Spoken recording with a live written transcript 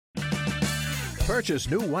Purchase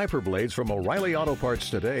new wiper blades from O'Reilly Auto Parts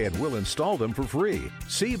today and we'll install them for free.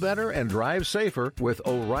 See better and drive safer with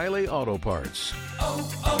O'Reilly Auto Parts.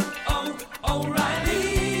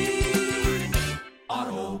 O'Reilly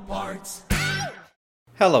Auto Parts.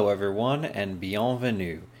 Hello everyone and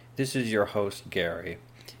bienvenue. This is your host Gary.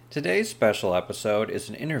 Today's special episode is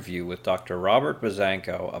an interview with Dr. Robert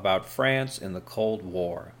Buzzanco about France in the Cold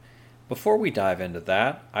War. Before we dive into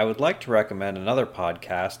that, I would like to recommend another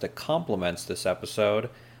podcast that complements this episode,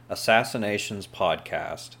 Assassinations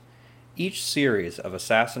Podcast. Each series of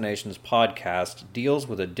Assassinations Podcast deals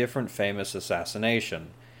with a different famous assassination.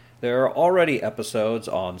 There are already episodes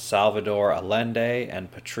on Salvador Allende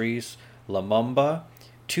and Patrice Lumumba,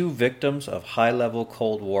 two victims of high-level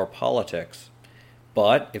Cold War politics.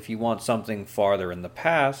 But if you want something farther in the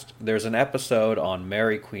past, there's an episode on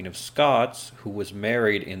Mary Queen of Scots, who was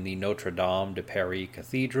married in the Notre Dame de Paris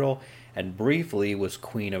Cathedral and briefly was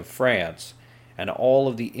Queen of France, and all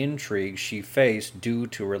of the intrigue she faced due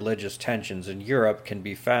to religious tensions in Europe can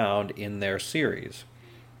be found in their series.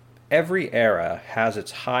 Every era has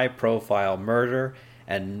its high-profile murder,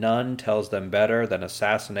 and none tells them better than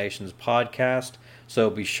Assassinations Podcast, so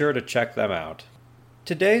be sure to check them out.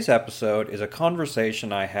 Today's episode is a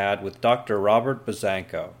conversation I had with Dr. Robert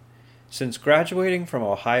Buzzanco. Since graduating from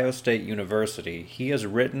Ohio State University, he has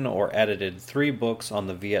written or edited 3 books on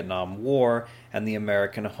the Vietnam War and the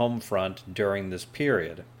American home front during this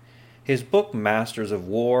period. His book Masters of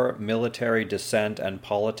War, Military Dissent and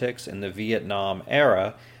Politics in the Vietnam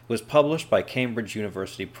Era was published by Cambridge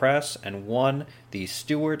University Press and won the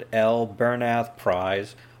Stewart L. Bernath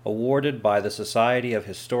Prize, awarded by the Society of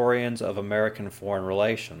Historians of American Foreign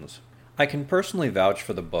Relations. I can personally vouch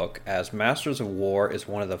for the book, as Masters of War is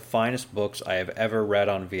one of the finest books I have ever read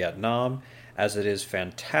on Vietnam, as it is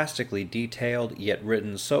fantastically detailed, yet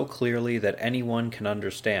written so clearly that anyone can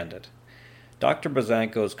understand it. Dr.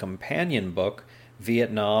 Buzzanco's companion book,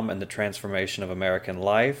 Vietnam and the Transformation of American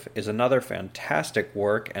Life, is another fantastic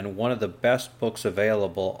work and one of the best books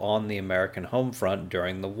available on the American home front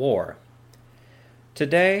during the war.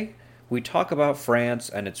 Today, we talk about France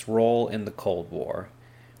and its role in the Cold War.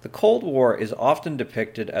 The Cold War is often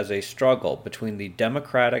depicted as a struggle between the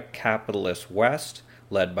democratic capitalist West,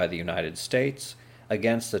 led by the United States,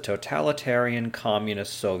 against the totalitarian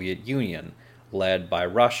communist Soviet Union, led by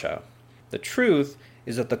Russia. The truth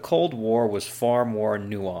is that the Cold War was far more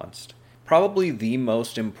nuanced. Probably the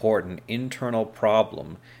most important internal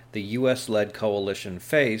problem the U.S.-led coalition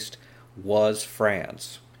faced was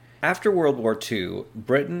France. After World War II,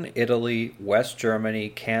 Britain, Italy, West Germany,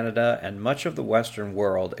 Canada, and much of the Western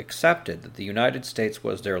world accepted that the United States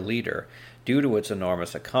was their leader due to its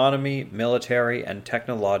enormous economy, military, and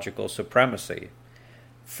technological supremacy.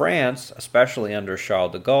 France, especially under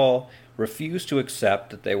Charles de Gaulle, refused to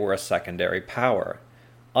accept that they were a secondary power.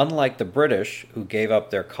 Unlike the British, who gave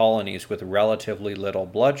up their colonies with relatively little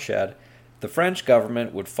bloodshed, the French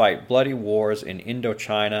government would fight bloody wars in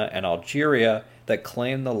Indochina and Algeria that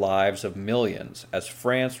claimed the lives of millions, as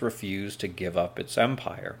France refused to give up its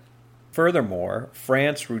empire. Furthermore,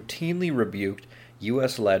 France routinely rebuked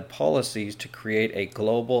U.S.-led policies to create a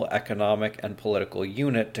global economic and political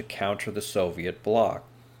unit to counter the Soviet bloc.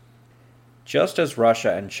 Just as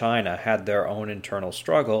Russia and China had their own internal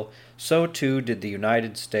struggle, so too did the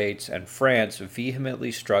United States and France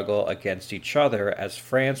vehemently struggle against each other as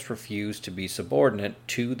France refused to be subordinate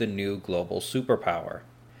to the new global superpower.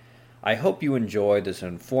 I hope you enjoyed this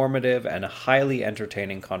informative and highly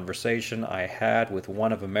entertaining conversation I had with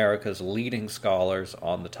one of America's leading scholars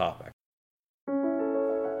on the topic.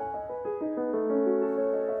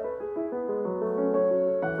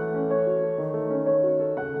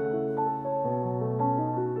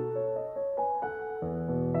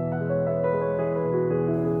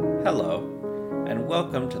 Hello, and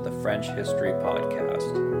welcome to the French History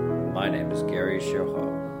Podcast. My name is Gary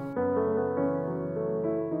Giraud.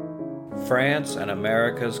 France and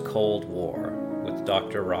America's Cold War with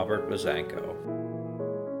Dr. Robert Buzzanco.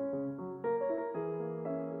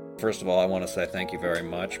 First of all, I want to say thank you very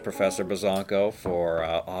much, Professor Buzzanco, for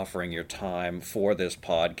offering your time for this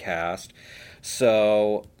podcast.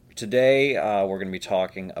 So today we're going to be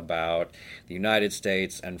talking about the United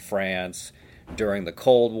States and France during the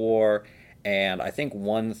Cold War. And I think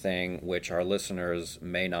one thing which our listeners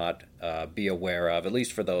may not be aware of, at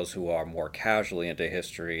least for those who are more casually into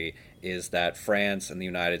history, is that France and the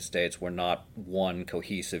United States were not one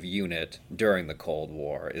cohesive unit during the Cold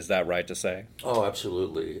War. Is that right to say? Oh,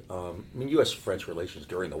 absolutely. U.S.-French relations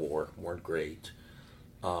during the war weren't great.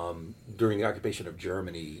 During the occupation of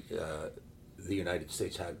Germany, the United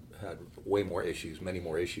States had way more issues, many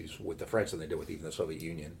more issues with the French than they did with even the Soviet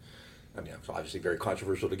Union. I mean, it's obviously very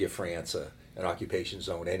controversial to give France an occupation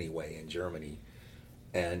zone anyway in Germany.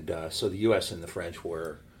 And so the U.S. and the French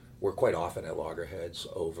were quite often at loggerheads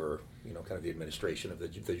over, kind of the administration of the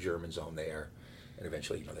German zone there. And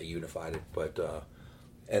eventually, they unified it. But,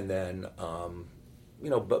 and then,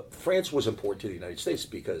 but France was important to the United States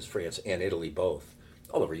because France and Italy both,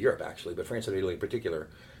 all over Europe actually, but France and Italy in particular,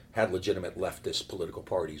 had legitimate leftist political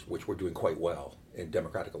parties which were doing quite well in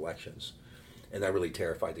democratic elections. And that really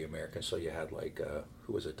terrified the Americans. So you had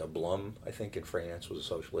who was it? Blum, I think, in France was a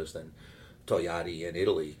socialist, and Togliatti in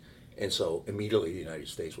Italy. And so immediately the United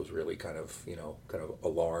States was really kind of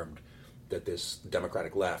alarmed that this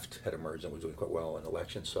democratic left had emerged and was doing quite well in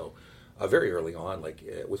elections. So very early on,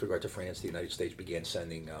 with regard to France, the United States began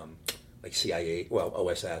sending CIA,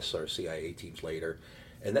 OSS or CIA teams later,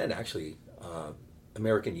 and then actually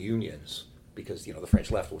American unions, because the French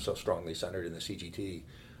left was so strongly centered in the CGT.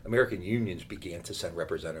 American unions began to send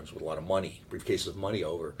representatives with a lot of money, briefcases of money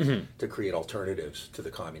over, to create alternatives to the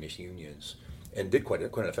communist unions, and did quite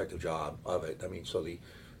an effective job of it. I mean, so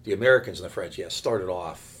the Americans and the French, started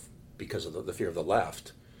off because of the fear of the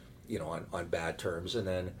left, on bad terms, and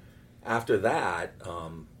then after that,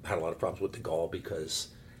 had a lot of problems with de Gaulle because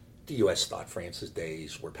the U.S. thought France's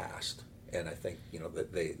days were past, and I think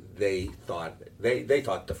that they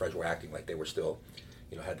thought the French were acting like they were still,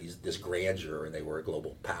 had this grandeur and they were a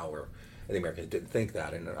global power, and the Americans didn't think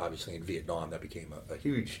that, and obviously in Vietnam that became a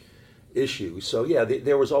huge issue. So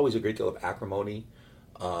there was always a great deal of acrimony.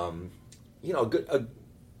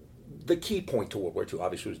 The key point to World War II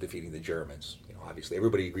obviously was defeating the Germans. Obviously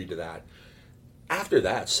everybody agreed to that. After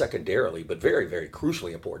that, secondarily, but very, very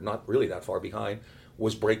crucially important, not really that far behind,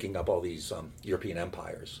 was breaking up all these European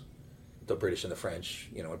empires, the British and the French,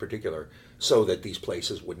 in particular, so that these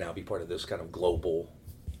places would now be part of this kind of global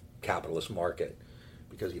capitalist market,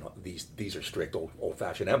 because these are strict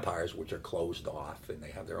old-fashioned empires which are closed off, and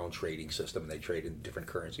they have their own trading system, and they trade in different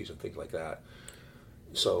currencies and things like that.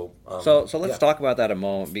 So let's talk about that a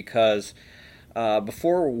moment, because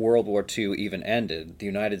before World War II even ended, the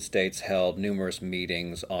United States held numerous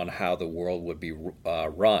meetings on how the world would be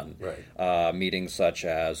run. Right. Meetings such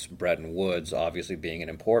as Bretton Woods, obviously being an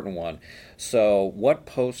important one. So what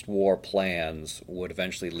post-war plans would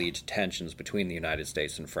eventually lead to tensions between the United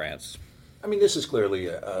States and France? I mean, this is clearly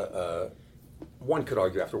one could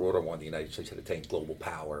argue after World War I, the United States had attained global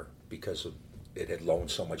power because it had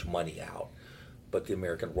loaned so much money out. But the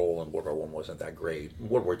American role in World War I wasn't that great.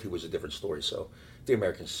 World War II was a different story. So the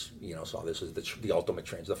Americans, saw this as the ultimate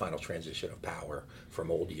the final transition of power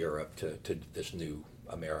from old Europe to this new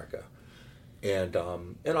America. And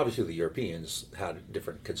obviously the Europeans had a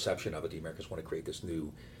different conception of it. The Americans want to create this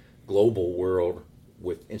new global world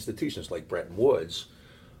with institutions like Bretton Woods,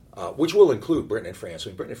 which will include Britain and France. I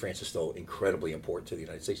mean, Britain and France is still incredibly important to the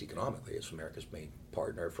United States economically. It's America's main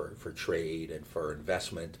partner for trade and for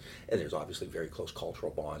investment, and there's obviously very close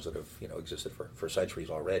cultural bonds that have existed for centuries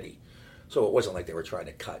already. So it wasn't like they were trying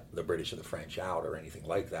to cut the British and the French out or anything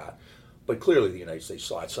like that. But clearly the United States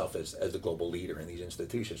saw itself as the global leader in these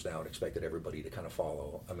institutions now and expected everybody to kind of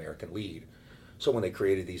follow American lead. So when they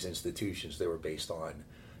created these institutions, they were based on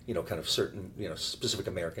kind of certain, specific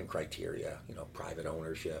American criteria, private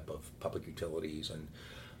ownership of public utilities and,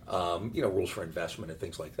 rules for investment and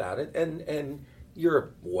things like that. And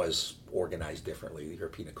Europe was organized differently. The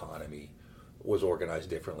European economy was organized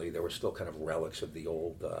differently. There were still kind of relics of the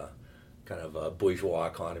old bourgeois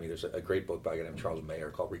economy. There's a great book by a guy named Charles Mayer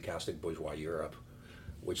called Recasting Bourgeois Europe,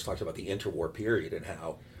 which talks about the interwar period and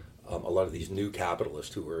how a lot of these new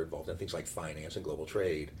capitalists who were involved in things like finance and global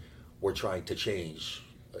trade were trying to change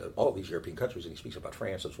all these European countries, and he speaks about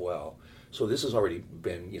France as well. So this has already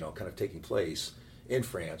been, kind of taking place in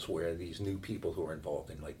France, where these new people who are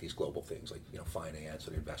involved in these global things, like finance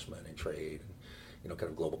and investment and trade, and kind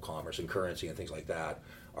of global commerce and currency and things like that,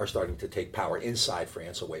 are starting to take power inside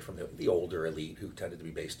France away from the older elite who tended to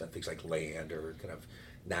be based on things like land or kind of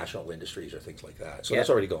national industries or things like that. So that's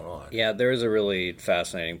already going on. Yeah, there is a really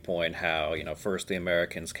fascinating point how, first the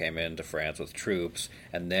Americans came into France with troops,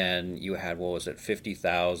 and then you had,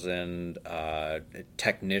 50,000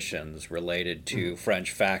 technicians related to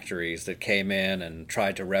French factories that came in and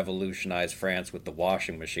tried to revolutionize France with the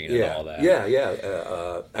washing machine and all that.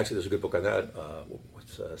 Actually, there's a good book on that.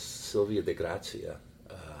 Sylvia de Grazia,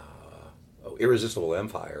 Irresistible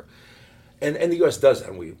Empire. And the U.S. does that,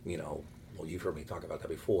 and we, you've heard me talk about that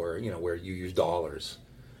before, where you use dollars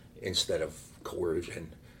instead of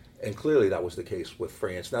coercion. And clearly that was the case with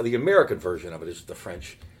France. Now, the American version of it is the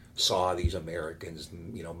French saw these Americans,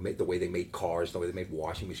 the way they made cars, the way they made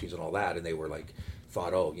washing machines and all that, and they were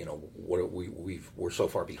thought, oh, we're so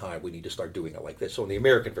far behind, we need to start doing it like this. So in the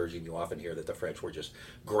American version, you often hear that the French were just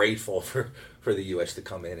grateful for the U.S. to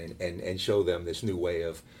come in and show them this new way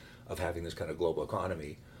of having this kind of global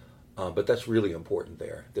economy. But that's really important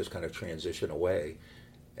there, this kind of transition away.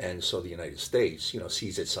 And so the United States,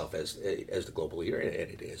 sees itself as the global leader, and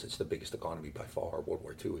it is. It's the biggest economy by far. World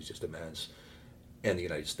War II is just immense. And the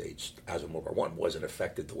United States, as in World War I, wasn't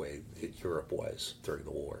affected the way that Europe was during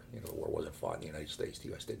the war. The war wasn't fought in the United States. The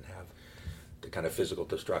U.S. didn't have the kind of physical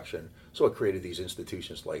destruction. So it created these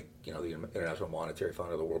institutions like, the International Monetary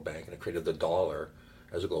Fund or the World Bank, and it created the dollar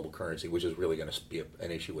as a global currency, which is really going to be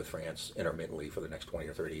an issue with France intermittently for the next 20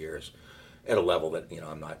 or 30 years at a level that,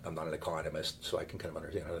 I'm not an economist, so I can kind of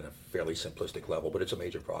understand it on a fairly simplistic level, but it's a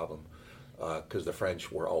major problem because the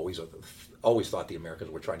French were always thought the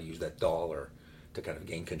Americans were trying to use that dollar to kind of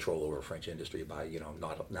gain control over French industry by,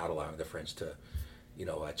 not allowing the French to,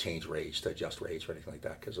 change rates, to adjust rates or anything like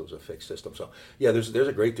that, because it was a fixed system. So, yeah, there's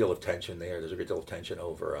a great deal of tension there. There's a great deal of tension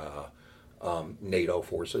over NATO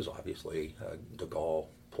forces, obviously. De Gaulle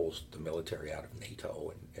pulls the military out of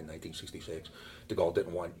NATO in 1966. De Gaulle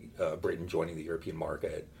didn't want Britain joining the European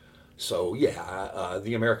market. So,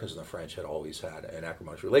 the Americans and the French had always had an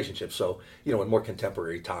acrimonious relationship. So, in more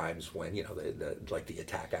contemporary times when, the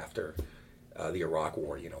attack after the Iraq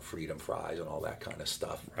War, freedom fries and all that kind of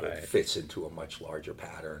stuff, right, it fits into a much larger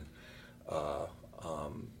pattern.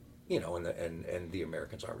 And the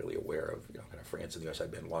Americans aren't really aware of, kind of France and the U.S.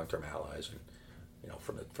 had been long-term allies, and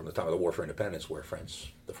from the time of the War for Independence, where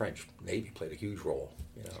the French Navy played a huge role.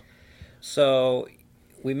 So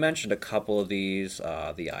we mentioned a couple of these: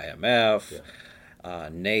 the IMF,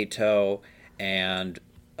 NATO, and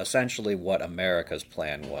essentially what America's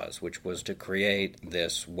plan was, which was to create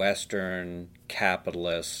this Western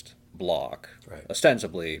capitalist bloc, right,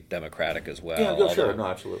 ostensibly democratic as well. Yeah, sure, no,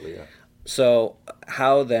 absolutely, yeah. So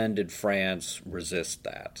how then did France resist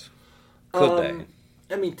that? Could they?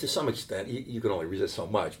 I mean, to some extent, you can only resist so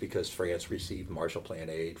much because France received Marshall Plan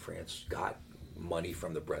aid. France got money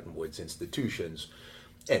from the Bretton Woods institutions,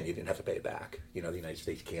 and you didn't have to pay it back. The United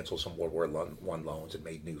States canceled some World War I loans and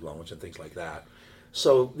made new loans and things like that.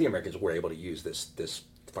 So the Americans were able to use this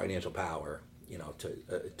financial power,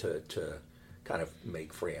 to kind of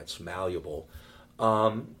make France malleable.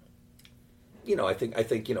 I think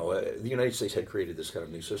the United States had created this kind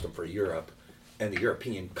of new system for Europe, and the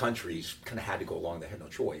European countries kind of had to go along. They had no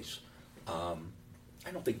choice. I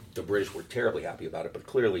don't think the British were terribly happy about it, but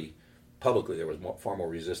clearly, publicly, there was far more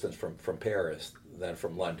resistance from Paris than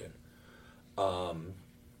from London, and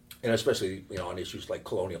especially on issues like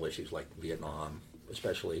colonial issues like Vietnam,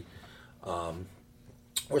 especially,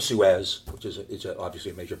 or Suez, which is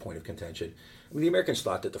obviously a major point of contention. I mean, the Americans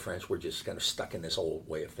thought that the French were just kind of stuck in this old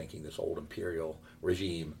way of thinking, this old imperial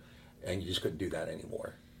regime, and you just couldn't do that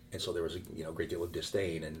anymore. And so there was a great deal of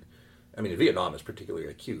disdain. And I mean, Vietnam is particularly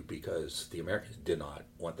acute because the Americans did not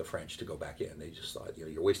want the French to go back in. They just thought,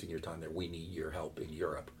 you're wasting your time there. We need your help in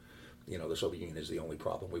Europe. The Soviet Union is the only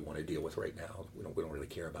problem we want to deal with right now. We don't really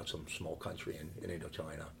care about some small country in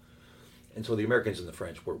Indochina. And so the Americans and the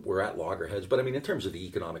French were at loggerheads. But I mean, in terms of the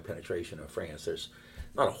economic penetration of France, there's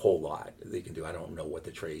not a whole lot they can do. I don't know what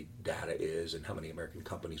the trade data is and how many American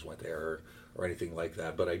companies went there or anything like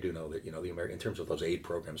that. But I do know that, in terms of those aid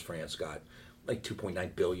programs, France got like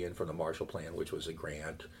 $2.9 billion from the Marshall Plan, which was a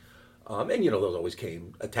grant. And those always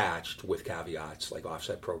came attached with caveats like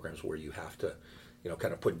offset programs where you have to,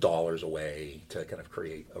 kind of put dollars away to kind of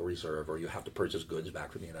create a reserve, or you have to purchase goods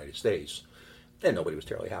back from the United States. And nobody was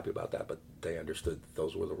terribly happy about that, but they understood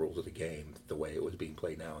those were the rules of the game, the way it was being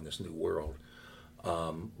played now in this new world.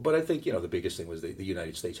 But I think, the biggest thing was the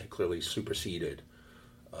United States had clearly superseded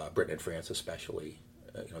Britain and France especially.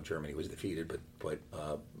 Germany was defeated, but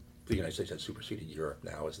the United States had superseded Europe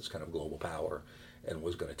now as this kind of global power and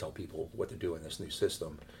was going to tell people what to do in this new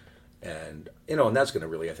system. And, and that's going to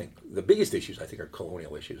really, I think, the biggest issues, I think, are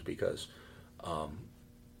colonial issues because,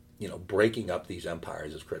 breaking up these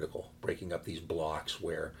empires is critical. Breaking up these blocks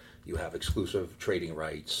where you have exclusive trading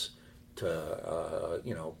rights to,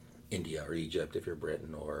 India or Egypt if you're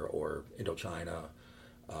Britain, or Indochina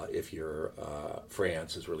if you're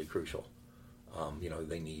France is really crucial.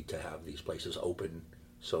 They need to have these places open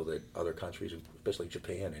so that other countries, especially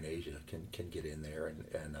Japan and Asia, can get in there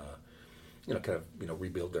and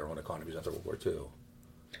rebuild their own economies after World War II.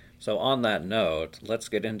 So on that note, let's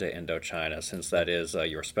get into Indochina, since that is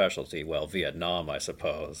your specialty. Well, Vietnam, I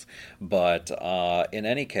suppose. But in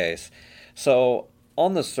any case, so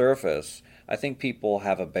on the surface, I think people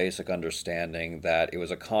have a basic understanding that it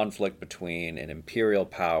was a conflict between an imperial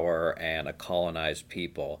power and a colonized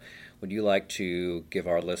people, Would you like to give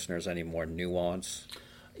our listeners any more nuance?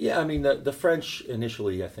 Yeah, I mean, the French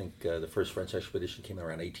initially, I think the first French expedition came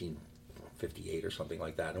around 1858 or something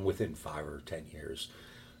like that, and within 5 or 10 years,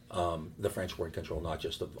 the French were in control not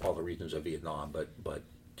just of all the regions of Vietnam, but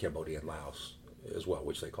Cambodia and Laos as well,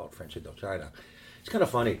 which they called French Indochina. It's kind of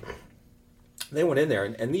funny. They went in there,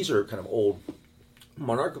 and these are kind of old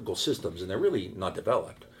monarchical systems, and they're really not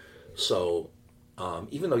developed. So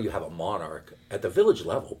even though you have a monarch, at the village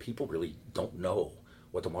level, people really don't know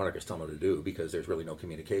what the monarch is telling them to do because there's really no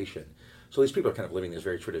communication. So these people are kind of living in this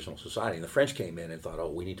very traditional society. And the French came in and thought,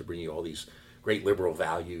 oh, we need to bring you all these great liberal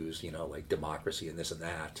values, like democracy and this and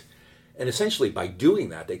that. And essentially by doing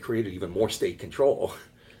that, they created even more state control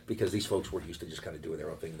because these folks were used to just kind of doing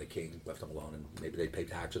their own thing. The king left them alone, and maybe they paid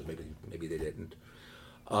taxes, maybe they didn't.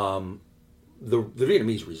 The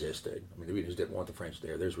Vietnamese resisted. I mean, the Vietnamese didn't want the French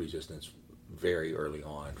there. There's resistance very early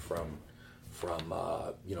on from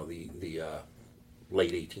the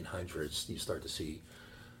late 1800s. You start to see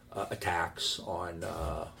attacks on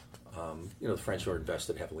the French were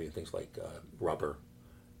invested heavily in things like rubber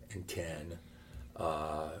and tin,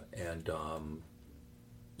 and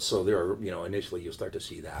so there are initially you'll start to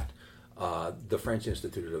see that the French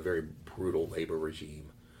instituted a very brutal labor regime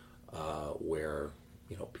where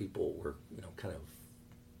people were kind of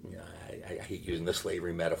I hate using the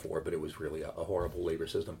slavery metaphor, but it was really a horrible labor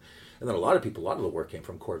system. And then a lot of the work came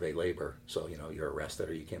from corvée labor. So, you're arrested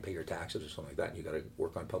or you can't pay your taxes or something like that, and you got to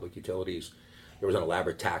work on public utilities. There was an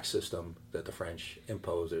elaborate tax system that the French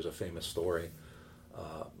imposed. There's a famous story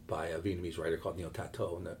by a Vietnamese writer called Neil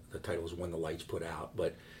Tato, and the title is When the Lights Put Out.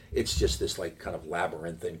 But it's just this like kind of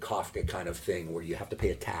labyrinthine Kafka kind of thing where you have to pay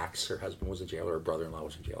a tax. Her husband was in jail, or her brother-in-law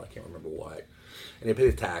was in jail. I can't remember what. And they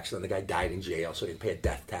paid a tax, and then the guy died in jail, so he had to pay a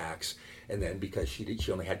death tax. And then because she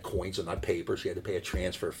only had coins and not paper, she had to pay a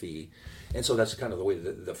transfer fee. And so that's kind of the way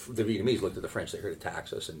the Vietnamese looked at the French. They're here to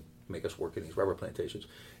tax us and make us work in these rubber plantations.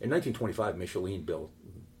 In 1925, Michelin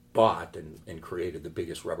bought and created the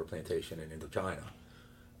biggest rubber plantation in Indochina.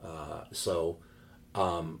 So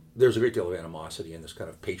there's a great deal of animosity and this kind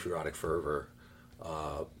of patriotic fervor.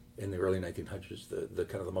 In the early 1900s, the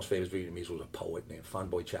kind of the most famous Vietnamese was a poet named Phan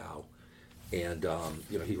Boi Chau. And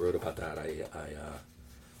he wrote about that.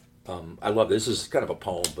 I love this. This is kind of a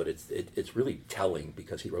poem, but it's really telling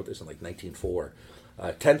because he wrote this in like 1904.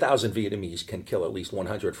 10,000 Vietnamese can kill at least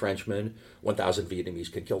 100 Frenchmen. 1,000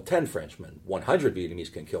 Vietnamese can kill 10 Frenchmen. 100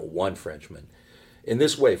 Vietnamese can kill 1 Frenchman. In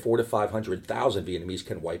this way, 400,000 to 500,000 Vietnamese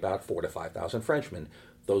can wipe out 4,000 to 5,000 Frenchmen.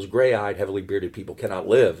 Those gray-eyed, heavily bearded people cannot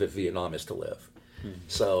live if Vietnam is to live.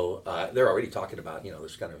 So they're already talking about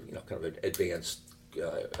this kind of advanced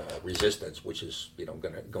resistance, which is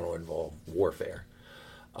going to involve warfare,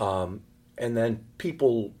 and then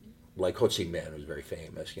people like Ho Chi Minh, who's very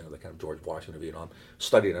famous, the kind of George Washington of Vietnam,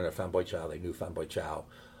 studied under Phan Boi Chau. They knew Phan Boi Chau.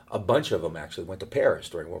 A bunch of them actually went to Paris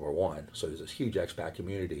during World War I. So there's this huge expat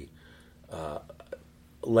community.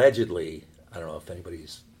 Allegedly, I don't know if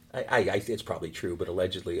anybody's. I it's probably true, but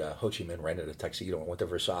allegedly, Ho Chi Minh rented a tuxedo and went to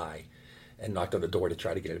Versailles and knocked on the door to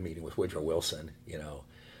try to get a meeting with Woodrow Wilson.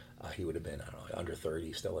 He would have been, I don't know, under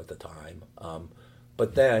 30 still at the time.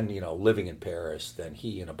 But then, living in Paris, then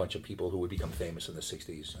he and a bunch of people who would become famous in the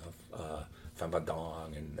 60s, Pham Van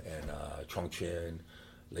Dong and Trong Chin,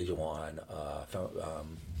 Lê Duan,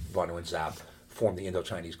 Van Nguyen Giap, formed the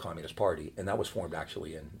Indo-Chinese Communist Party. And that was formed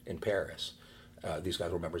actually in Paris. These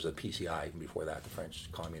guys were members of the PCI, even before that, the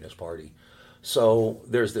French Communist Party. So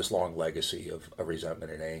there's this long legacy of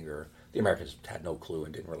resentment and anger. The Americans had no clue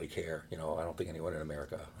and didn't really care. I don't think anyone in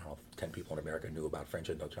America, 10 people in America knew about French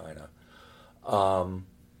Indochina.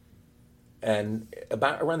 And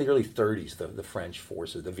around the early 30s, the French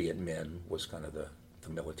forces, the Viet Minh was kind of the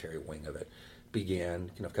military wing of it,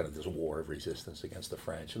 began kind of this war of resistance against the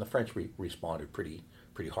French. And the French responded pretty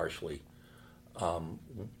harshly.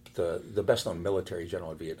 The best-known military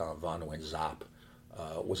general in Vietnam, Van Nguyen Giap,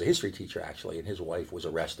 was a history teacher actually, and his wife was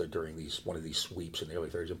arrested during one of these sweeps in the early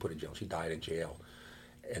 30s and put in jail. She died in jail,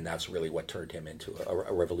 and that's really what turned him into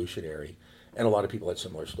a revolutionary. And a lot of people had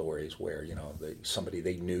similar stories where somebody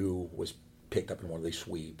they knew was picked up in one of these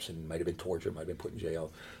sweeps and might have been tortured, might have been put in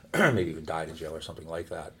jail, maybe even died in jail or something like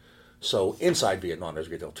that. So inside Vietnam, there's a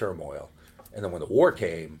great deal of turmoil. And then when the war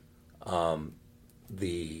came,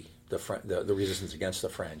 the resistance against the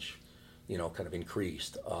French, kind of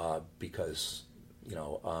increased because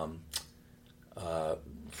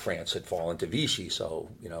France had fallen to Vichy, so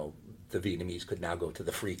the Vietnamese could now go to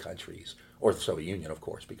the free countries, or the Soviet Union, of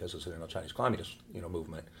course, because it's an Chinese communist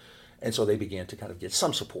movement, and so they began to kind of get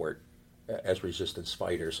some support as resistance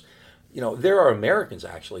fighters. There are Americans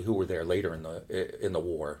actually who were there later in the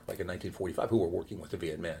war, like in 1945, who were working with the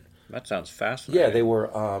Viet Minh. That sounds fascinating. Yeah, they were,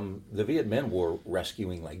 the Viet Minh were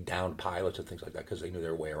rescuing like downed pilots and things like that because they knew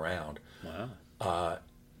their way around. Wow.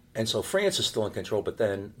 And so France is still in control, but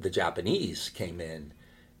then the Japanese came in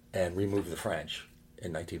and removed the French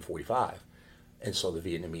in 1945. And so the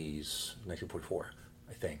Vietnamese, 1944,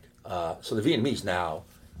 I think. So the Vietnamese now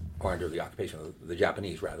are under the occupation of the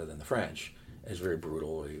Japanese rather than the French. It's very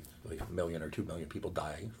brutal. Like 1 million or 2 million people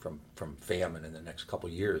die from famine in the next couple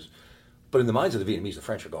of years. But in the minds of the Vietnamese, the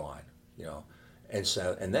French are gone, And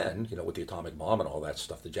so, and then, with the atomic bomb and all that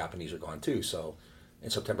stuff, the Japanese are gone too. So in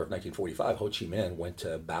September of 1945, Ho Chi Minh went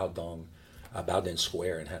to Bao Dinh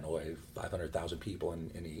Square in Hanoi, 500,000 people,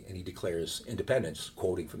 and he declares independence,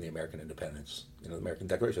 quoting from the American independence, the American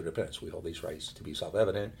Declaration of Independence. We hold these rights to be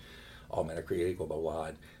self-evident. All men are created equal, blah, blah,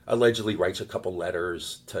 blah. Allegedly writes a couple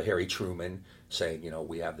letters to Harry Truman saying,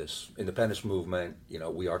 we have this independence movement,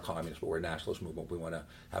 we are communists, but we're a nationalist movement. We want to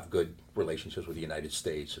have good relationships with the United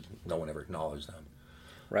States, and no one ever acknowledged them.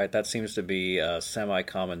 Right, that seems to be a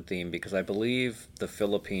semi-common theme because I believe the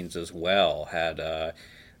Philippines as well had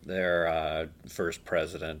their first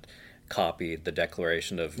president copied the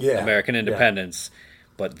Declaration of American Independence,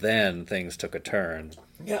 but then things took a turn.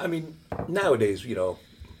 Yeah, I mean, nowadays,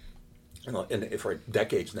 and for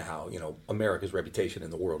decades now, America's reputation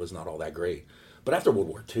in the world is not all that great. But after World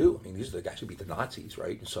War II, I mean, these are the guys who beat the Nazis,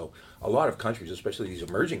 right? And so a lot of countries, especially these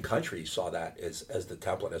emerging countries, saw that as the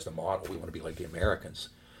template, as the model. We want to be like the Americans.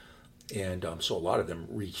 And so a lot of them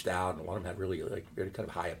reached out, and a lot of them had really kind of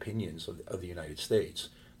high opinions of the United States,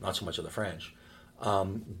 not so much of the French.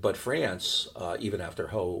 But France, even after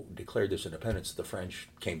Ho declared this independence, the French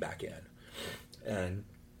came back in. And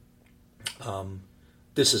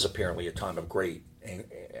this is apparently a time of great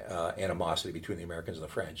animosity between the Americans and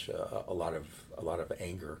the French. A lot of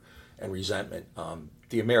anger and resentment.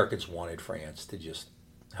 The Americans wanted France to just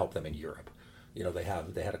help them in Europe. They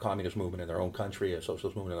had a communist movement in their own country, a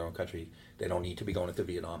socialist movement in their own country. They don't need to be going into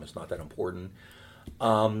Vietnam. It's not that important.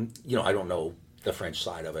 I don't know the French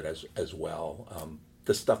side of it as well.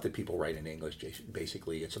 The stuff that people write in English,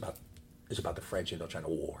 basically, it's about the French Indochina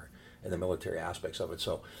War and the military aspects of it.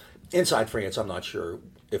 So inside France, I'm not sure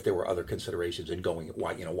if there were other considerations in going,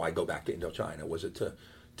 why go back to Indochina? Was it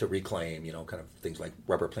to reclaim, kind of things like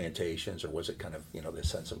rubber plantations, or was it kind of, this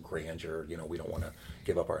sense of grandeur, we don't want to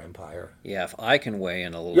give up our empire? Yeah, if I can weigh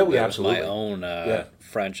in a little bit absolutely. with my own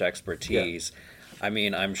French expertise. Yeah. I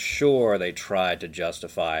mean, I'm sure they tried to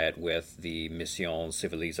justify it with the Mission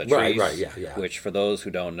Civilisatrice, right, which, for those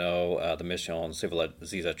who don't know, the Mission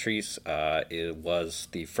Civilisatrice, it was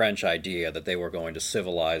the French idea that they were going to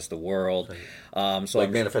civilize the world. Right. So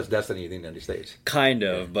like Manifest Destiny in the United States. Kind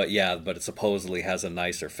of, but it supposedly has a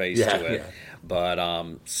nicer face to it. Yeah. But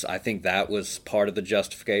I think that was part of the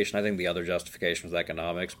justification. I think the other justification was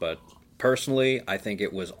economics, but personally, I think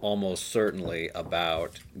it was almost certainly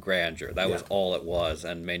about grandeur. That was all it was,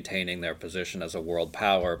 and maintaining their position as a world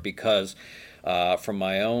power, because from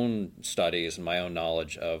my own studies and my own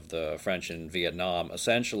knowledge of the French in Vietnam,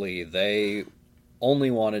 essentially they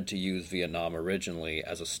only wanted to use Vietnam originally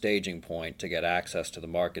as a staging point to get access to the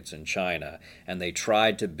markets in China, and they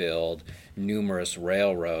tried to build numerous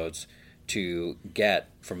railroads to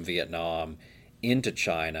get from Vietnam into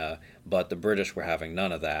China, but the British were having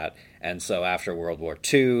none of that. And so after World War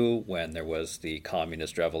II, when there was the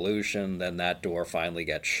Communist Revolution, then that door finally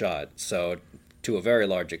gets shut. So to a very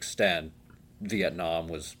large extent, Vietnam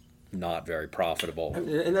was not very profitable.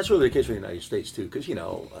 And that's really the case for the United States, too, because,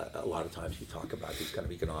 a lot of times you talk about these kind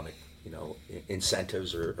of economic,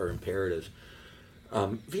 incentives or imperatives.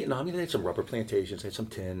 Vietnam, they had some rubber plantations, they had some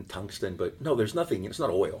tin, tungsten, but no, there's nothing. It's not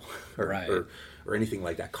oil or anything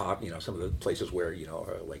like that. Some of the places where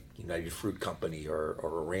like United Fruit Company or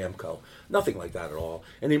Aramco, nothing like that at all.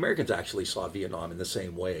 And the Americans actually saw Vietnam in the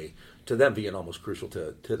same way. To them, Vietnam was crucial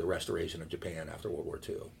to the restoration of Japan after World War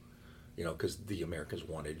II. Because the Americans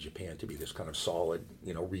wanted Japan to be this kind of solid,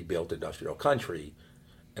 rebuilt industrial country.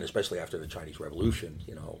 And especially after the Chinese Revolution,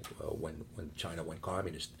 when China went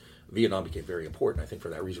communist, Vietnam became very important, I think, for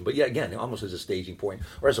that reason. But again, almost as a staging point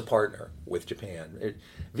or as a partner with Japan.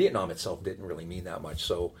 Vietnam itself didn't really mean that much.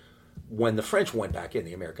 So when the French went back in,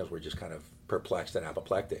 the Americans were just kind of perplexed and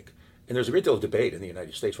apoplectic. And there's a great deal of debate in the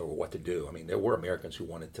United States over what to do. I mean, there were Americans who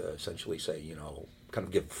wanted to essentially say, kind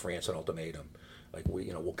of give France an ultimatum, like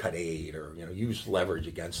we'll cut aid or use leverage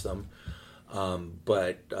against them.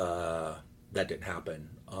 But that didn't happen.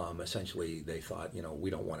 Essentially, they thought, we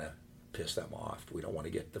don't want to piss them off. We don't want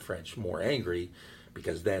to get the French more angry,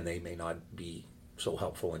 because then they may not be so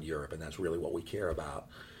helpful in Europe, and that's really what we care about.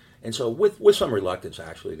 And so with some reluctance,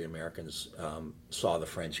 actually, the Americans saw the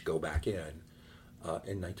French go back in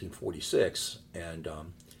 1946, and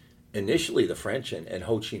initially the French and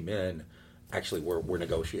Ho Chi Minh actually were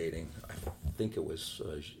negotiating. I think it was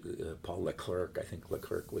Paul Leclerc. I think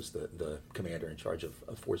Leclerc was the commander in charge of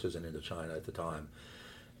forces in Indochina at the time.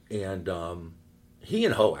 And he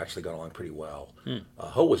and Ho actually got along pretty well.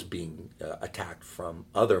 Ho was being attacked from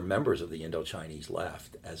other members of the Indo-Chinese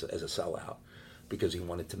left as a sellout because he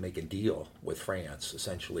wanted to make a deal with France,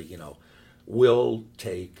 essentially, will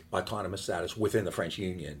take autonomous status within the French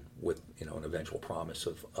Union with an eventual promise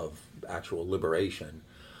of actual liberation.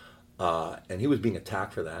 And he was being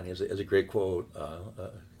attacked for that. And he has a great quote,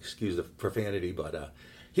 excuse the profanity, but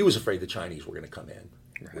he was afraid the Chinese were going to come in,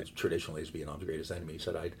 which traditionally is Vietnam's greatest enemy. He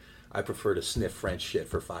said, I prefer to sniff French shit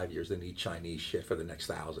for 5 years than eat Chinese shit for the next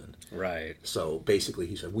 1,000. Right. So basically,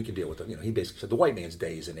 he said, we can deal with them. He basically said, the white man's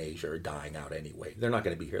days in Asia are dying out anyway. They're not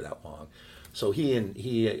going to be here that long. So he and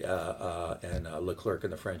Leclerc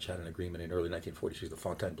and the French had an agreement in early 1946, the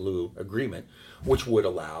Fontainebleau Agreement, which would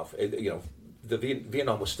allow,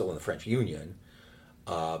 Vietnam was still in the French Union,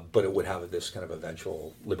 but it would have this kind of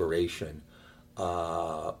eventual liberation.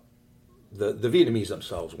 The Vietnamese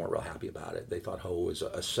themselves weren't real happy about it. They thought Ho was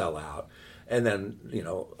a sellout. And then,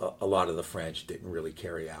 a lot of the French didn't really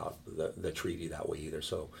carry out the treaty that way either.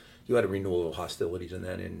 So you had a renewal of hostilities, and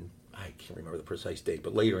then I can't remember the precise date,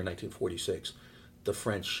 but later in 1946, the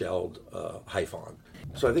French shelled Haiphong.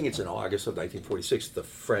 So I think it's in August of 1946, the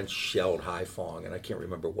French shelled Haiphong, and I can't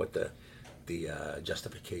remember what the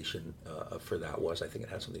justification for that was. I think it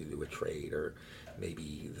had something to do with trade, or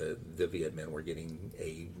maybe the Viet Minh were getting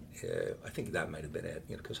I think that might have been it,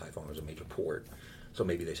 because Haiphong was a major port. So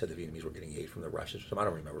maybe they said the Vietnamese were getting aid from the Russians. I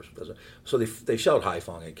don't remember. So they shelled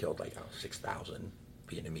Haiphong and killed 6,000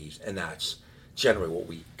 Vietnamese, and that's generally what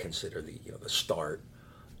we consider the start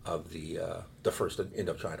of the first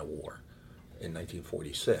Indochina War in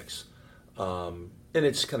 1946. And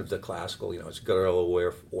it's kind of the classical, it's guerrilla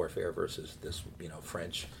warfare versus this,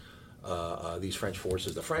 French, these French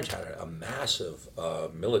forces. The French had a massive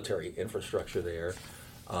military infrastructure there.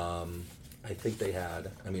 I think they had,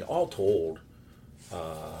 all told,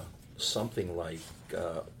 something like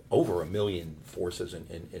over 1 million forces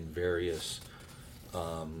in various.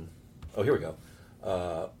 Here we go.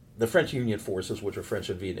 The French Union forces, which are French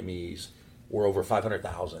and Vietnamese, were over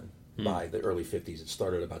 500,000 by the early 50s. It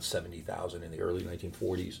started about 70,000 in the early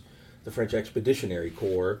 1940s. The French Expeditionary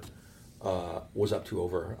Corps was up to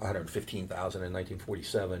over 115,000 in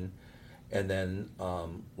 1947. And then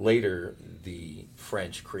later, the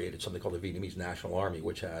French created something called the Vietnamese National Army,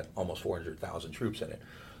 which had almost 400,000 troops in it.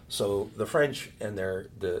 So the French and the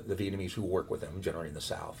Vietnamese who work with them, generally in the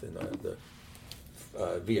South, in the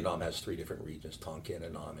Vietnam has 3 different regions: Tonkin,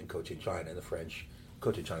 Annam, and Cochin China. And the French,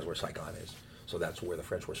 Cochin China is where Saigon is. So that's where the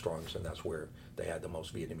French were strongest, and that's where they had the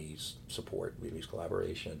most Vietnamese support, Vietnamese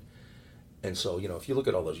collaboration. And so, if you look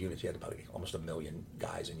at all those units, you had about almost 1 million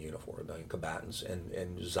guys in uniform, 1 million combatants,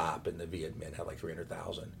 and ZAP and the Viet Minh had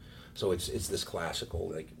 300,000. So it's this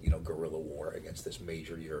classical, guerrilla war against this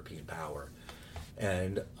major European power.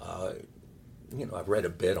 And, I've read a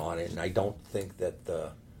bit on it, and I don't think that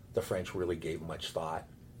the French really gave much thought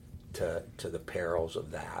to the perils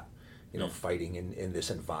of that, fighting in this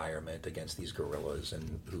environment against these guerrillas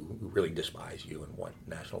and who really despise you and want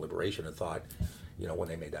national liberation, and thought, when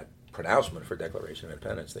they made that pronouncement for Declaration of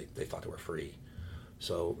Independence, they thought they were free.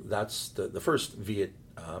 So that's the first the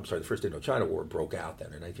first Indochina War broke out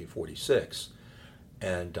then in 1946,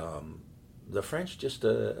 and the French just, I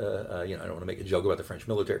don't want to make a joke about the French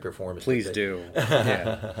military performance. Please do.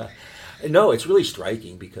 Yeah. No, it's really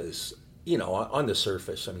striking because, on the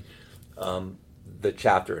surface, the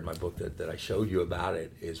chapter in my book that I showed you about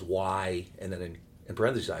it is why, and then in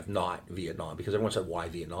parentheses, I have not Vietnam, because everyone said, why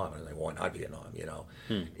Vietnam? And I'm like, why not Vietnam?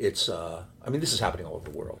 It's, this is happening all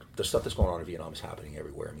over the world. The stuff that's going on in Vietnam is happening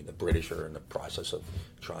everywhere. The British are in the process of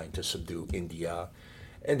trying to subdue India,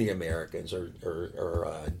 and the Americans are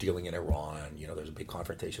dealing in Iran. There's a big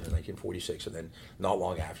confrontation in 1946, and then not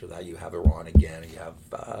long after that, you have Iran again, and you have,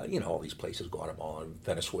 all these places, Guatemala and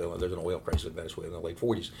Venezuela. There's an oil crisis in Venezuela in the late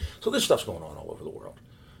 40s. So this stuff's going on all over the world,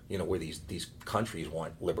 where these countries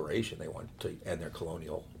want liberation. They want to end their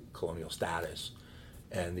colonial status,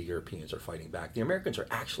 and the Europeans are fighting back. The Americans are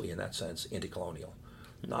actually, in that sense, anti-colonial.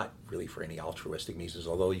 Not really for any altruistic means,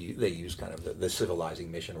 although they use kind of the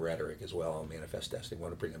civilizing mission rhetoric as well, Manifest Destiny,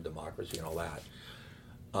 want to bring them democracy and all that.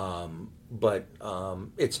 But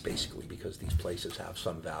it's basically because these places have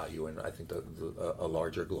some value, and I think a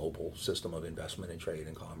larger global system of investment and trade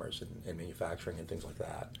and commerce and manufacturing and things like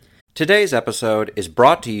that. Today's episode is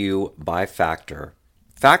brought to you by Factor.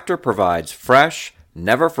 Factor provides fresh,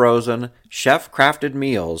 never frozen, chef-crafted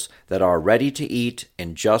meals that are ready to eat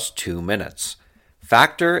in just 2 minutes.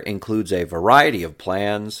 Factor includes a variety of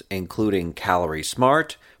plans, including Calorie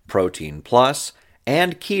Smart, Protein Plus,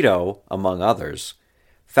 and Keto, among others.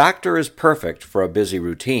 Factor is perfect for a busy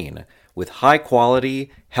routine, with high-quality,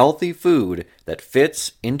 healthy food that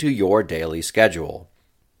fits into your daily schedule.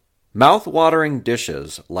 Mouth-watering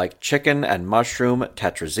dishes like chicken and mushroom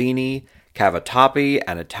tetrazzini, cavatappi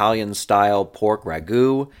and Italian-style pork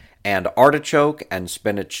ragu, and artichoke and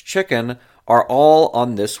spinach chicken are all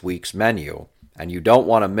on this week's menu, and you don't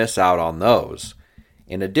want to miss out on those.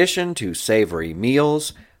 In addition to savory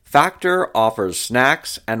meals, Factor offers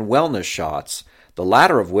snacks and wellness shots, the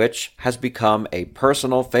latter of which has become a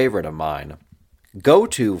personal favorite of mine. Go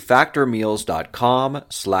to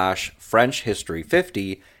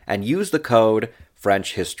factormeals.com/FrenchHistory50 and use the code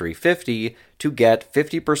FrenchHistory50 to get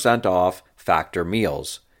 50% off Factor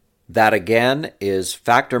Meals. That again is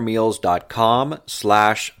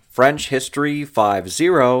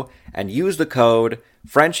factormeals.com/FrenchHistory50 and use the code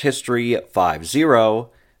FrenchHistory50.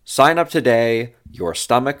 Sign up today. Your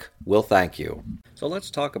stomach will thank you. So let's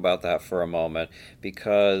talk about that for a moment,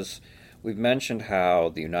 because we've mentioned how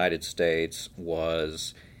the United States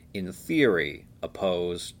was, in theory,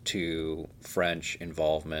 opposed to French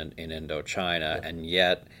involvement in Indochina, and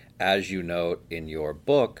yet, as you note in your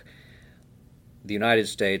book, the United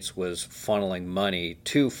States was funneling money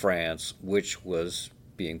to France, which was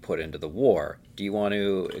being put into the war. Do you want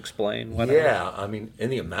to explain what happened? Yeah, I mean,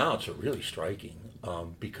 and the amounts are really striking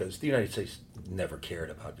because the United States never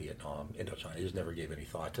cared about Vietnam, Indochina. It just never gave any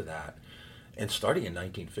thought to that. And starting in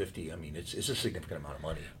 1950, I mean, it's a significant amount of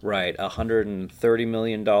money. Right, $130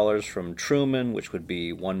 million from Truman, which would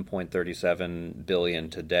be $1.37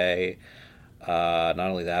 billion today. Not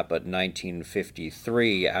only that, but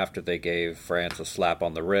 1953, after they gave France a slap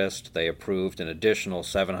on the wrist, they approved an additional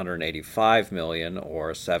 $785 million,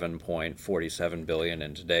 or $7.47 billion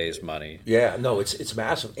in today's money. Yeah, no, it's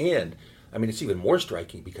massive. And I mean, it's even more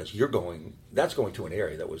striking because that's going to an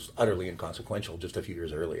area that was utterly inconsequential just a few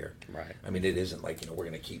years earlier. Right. I mean, it isn't like, we're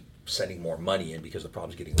going to keep sending more money in because the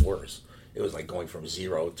problem's getting worse. It was like going from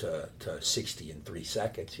 0 to 60 in 3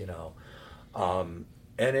 seconds, And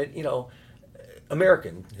it,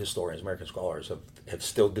 American historians, American scholars have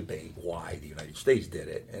still debate why the United States did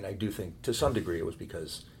it. And I do think to some degree it was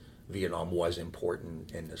because Vietnam was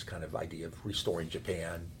important in this kind of idea of restoring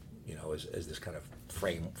Japan, as this kind of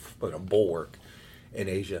frame, bulwark in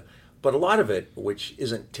Asia. But a lot of it, which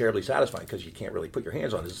isn't terribly satisfying because you can't really put your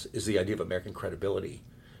hands on, is the idea of American credibility.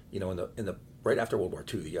 In the right after World War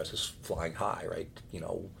II, the U.S. is flying high, right?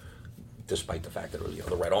 Despite the fact that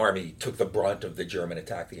the Red Army took the brunt of the German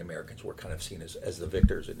attack, the Americans were kind of seen as the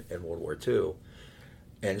victors in World War II.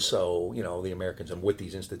 And so, the Americans, and with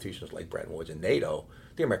these institutions like Bretton Woods and NATO,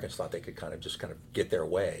 the Americans thought they could kind of get their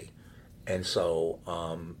way. And so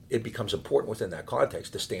it becomes important within that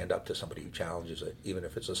context to stand up to somebody who challenges it, even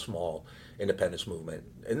if it's a small independence movement.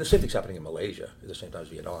 And the same thing's happening in Malaysia at the same time as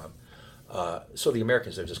Vietnam. So the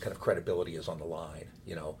Americans, their just kind of credibility is on the line.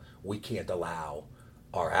 We can't allow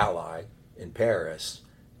our ally in Paris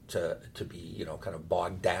to be, kind of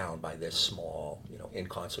bogged down by this small,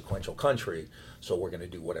 inconsequential country. So we're going to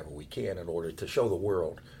do whatever we can in order to show the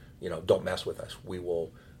world, don't mess with us. We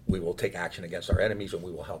will take action against our enemies, and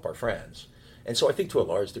we will help our friends. And so I think to a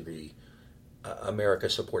large degree,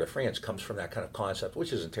 America's support of France comes from that kind of concept,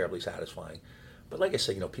 which isn't terribly satisfying. But like I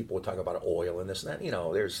said, people would talk about oil and this and that.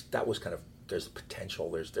 There's the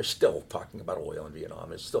potential. They're still talking about oil in Vietnam.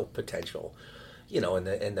 There's still potential, and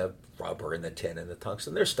the rubber and the tin and the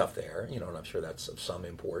tungsten. There's stuff there, and I'm sure that's of some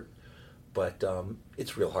import. But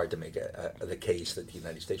it's real hard to make the case that the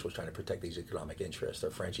United States was trying to protect these economic interests, or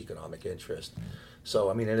French economic interests.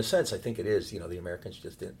 So, I mean, in a sense, I think it is, the Americans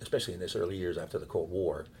just didn't, especially in this early years after the Cold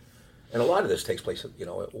War. And a lot of this takes place,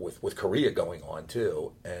 with Korea going on,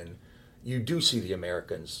 too. And you do see the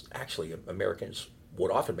Americans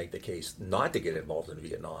would often make the case not to get involved in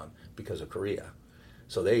Vietnam because of Korea.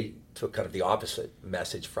 So they took kind of the opposite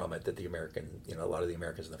message from it that a lot of the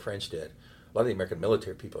Americans and the French did. A lot of the American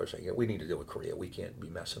military people are saying, we need to deal with Korea. We can't be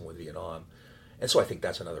messing with Vietnam. And so I think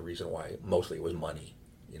that's another reason why mostly it was money.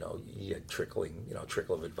 You had trickle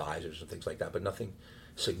of advisors and things like that, but nothing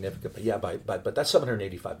significant. But yeah, but that's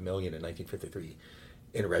 $785 million in 1953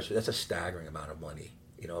 in registry. That's a staggering amount of money.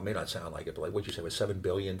 It may not sound like it, but like what you said was $7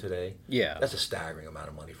 billion today. Yeah, that's a staggering amount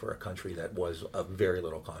of money for a country that was of very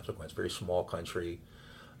little consequence, very small country,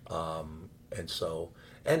 and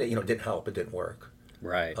it didn't help. It didn't work.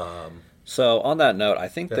 Right. So on that note, I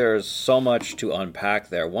think there's so much to unpack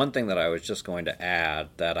there. One thing that I was just going to add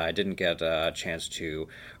that I didn't get a chance to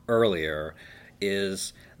earlier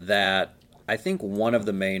is that I think one of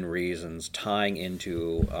the main reasons tying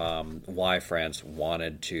into why France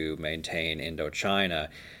wanted to maintain Indochina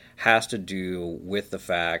has to do with the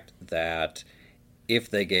fact that if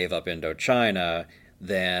they gave up Indochina,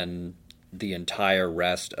 then the entire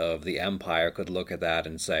rest of the empire could look at that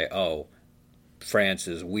and say, oh, France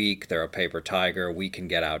is weak, they're a paper tiger, we can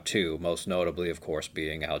get out too, most notably, of course,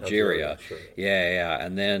 being Algeria. Sure. Yeah.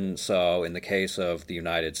 And then, so in the case of the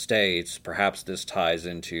United States, perhaps this ties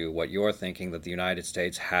into what you're thinking, that the United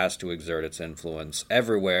States has to exert its influence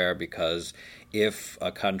everywhere, because if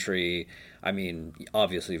a country, I mean,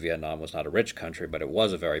 obviously Vietnam was not a rich country, but it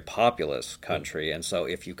was a very populous country, and so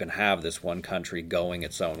if you can have this one country going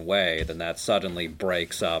its own way, then that suddenly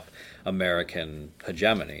breaks up American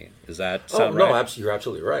hegemony. Does that sound right? No, absolutely, you're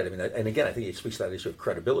absolutely right. I mean, and again, I think it speaks to that issue of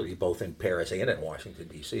credibility, both in Paris and in Washington,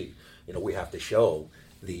 D.C. You know, we have to show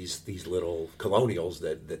these little colonials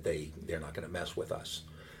that they're not going to mess with us.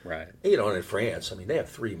 Right. You know, and in France, I mean, they have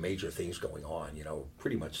three major things going on, you know,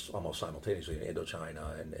 pretty much almost simultaneously: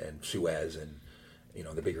 Indochina and Suez, and, you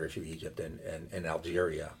know, the bigger issue, Egypt and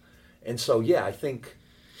Algeria. And so, yeah, I think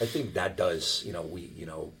that does,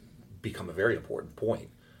 become a very important point.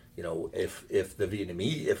 You know, if the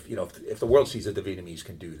Vietnamese, if the world sees that the Vietnamese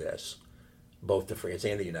can do this, both to France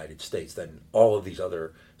and the United States, then all of these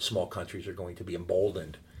other small countries are going to be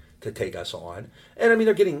emboldened to take us on. And I mean,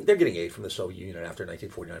 they're getting aid from the Soviet Union after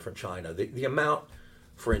 1949 from China. The amount,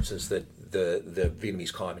 for instance, that the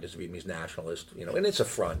Vietnamese communists, the Vietnamese nationalists, and it's a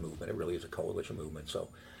front movement. It really is a coalition movement. So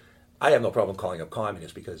I have no problem calling them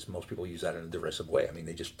communists, because most people use that in a derisive way. I mean,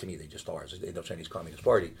 to me, they just are. It's the Indo-Chinese Communist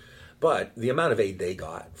Party. But the amount of aid they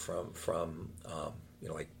got from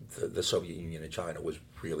like the Soviet Union and China was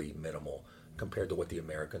really minimal compared to what the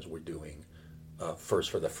Americans were doing. First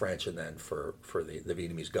for the French, and then for the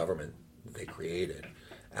Vietnamese government they created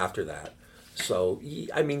after that. So,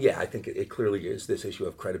 I mean, yeah, I think it clearly is this issue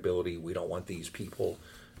of credibility. We don't want these people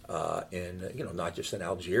not just in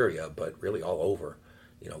Algeria, but really all over,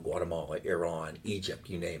 Guatemala, Iran, Egypt,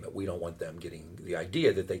 you name it. We don't want them getting the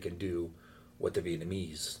idea that they can do what the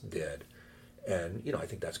Vietnamese did. And, I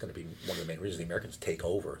think that's going to be one of the main reasons the Americans take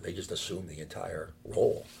over. They just assume the entire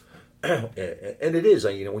role. And it is,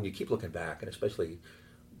 when you keep looking back, and especially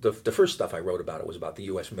the first stuff I wrote about it was about the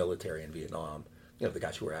U.S. military in Vietnam, the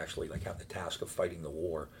guys who were actually have the task of fighting the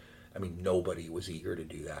war. I mean, nobody was eager to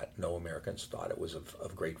do that. No Americans thought it was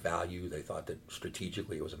of great value. They thought that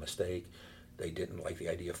strategically it was a mistake. They didn't like the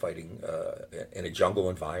idea of fighting in a jungle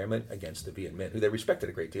environment against the Viet Minh, who they respected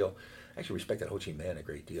a great deal. Actually respected Ho Chi Minh a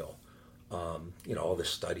great deal. All the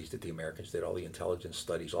studies that the Americans did, all the intelligence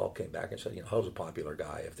studies, all came back and said, Ho's a popular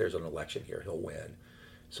guy. If there's an election here, he'll win.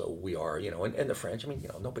 So we are, and the French,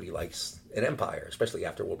 nobody likes an empire, especially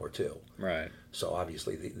after World War II. Right. So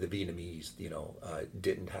obviously the Vietnamese,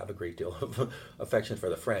 didn't have a great deal of affection for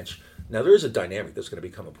the French. Now there is a dynamic that's going to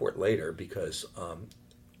become important later, because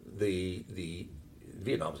the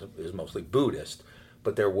Vietnam is mostly Buddhist,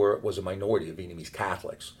 but there was a minority of Vietnamese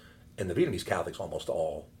Catholics. And the Vietnamese Catholics almost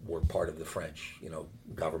all were part of the French,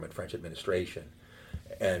 government, French administration,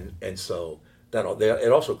 and so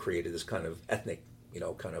it also created this kind of ethnic,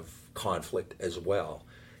 kind of conflict as well.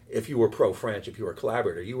 If you were pro-French, if you were a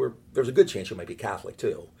collaborator, there was a good chance you might be Catholic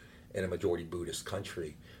too, in a majority Buddhist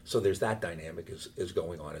country. So there's that dynamic is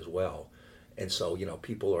going on as well. And so,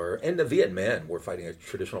 people and the Viet Minh were fighting a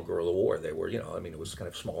traditional guerrilla war. They were, it was kind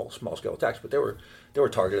of small scale attacks, but there were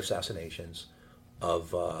target assassinations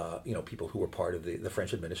of people who were part of the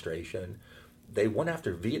French administration. They went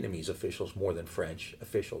after Vietnamese officials more than French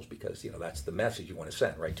officials, because that's the message you want to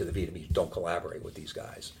send, right, to the Vietnamese: don't collaborate with these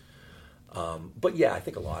guys. But yeah, I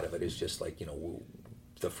think a lot of it is just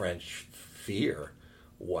the French fear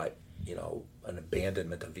what an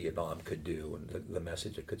abandonment of Vietnam could do, and the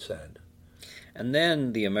message it could send. And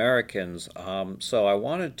then the Americans. So I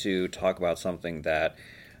wanted to talk about something that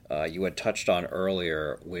you had touched on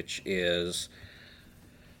earlier, which is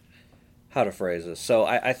how to phrase this. So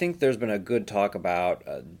I think there's been a good talk about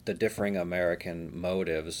the differing American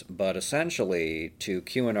motives, but essentially, to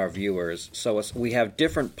cue in our viewers, so we have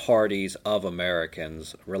different parties of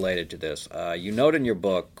Americans related to this. You note in your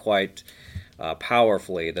book quite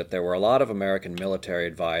powerfully that there were a lot of American military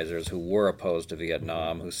advisors who were opposed to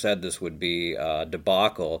Vietnam, who said this would be a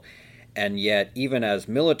debacle, and yet even as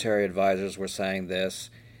military advisors were saying this,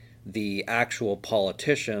 the actual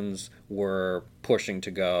politicians were pushing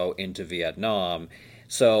to go into Vietnam.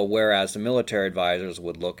 So whereas the military advisors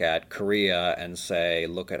would look at Korea and say,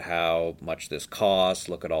 look at how much this costs,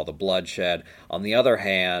 look at all the bloodshed. On the other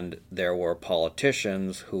hand, there were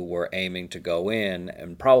politicians who were aiming to go in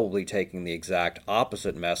and probably taking the exact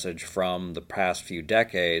opposite message from the past few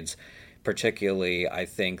decades, particularly, I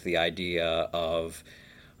think, the idea of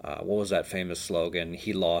what was that famous slogan?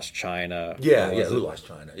 He lost China. Who lost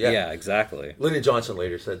China? Yeah, exactly. Lyndon Johnson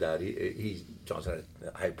later said that. Johnson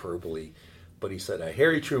had hyperbole, but he said,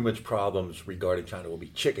 Harry Truman's problems regarding China will be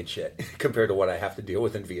chicken shit compared to what I have to deal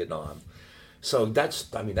with in Vietnam. So that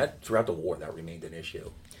throughout the war, that remained an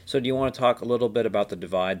issue. So do you want to talk a little bit about the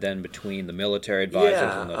divide then between the military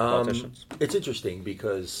advisors and the politicians? It's interesting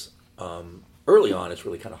because early on, it's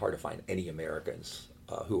really kind of hard to find any Americans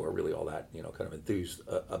who are really all that, kind of enthused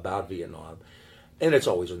about Vietnam. And it's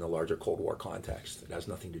always in the larger Cold War context. It has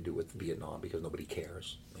nothing to do with Vietnam because nobody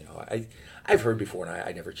cares. I've heard before, and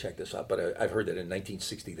I never checked this out, but I've heard that in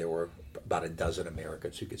 1960 there were about a dozen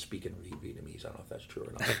Americans who could speak and read Vietnamese. I don't know if that's true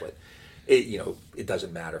or not, but it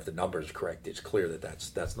doesn't matter if the number is correct. It's clear that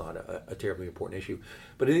that's not a terribly important issue.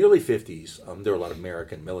 But in the early 50s, there were a lot of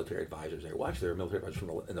American military advisors there. Well, actually, there were military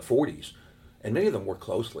advisors in the 40s. And many of them worked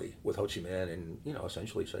closely with Ho Chi Minh and,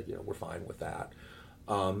 essentially said, we're fine with that.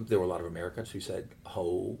 There were a lot of Americans who said,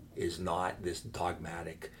 Ho is not this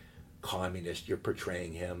dogmatic communist. You're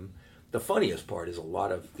portraying him. The funniest part is a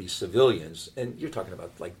lot of these civilians, and you're talking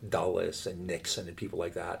about like Dulles and Nixon and people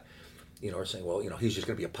like that, are saying, well, he's just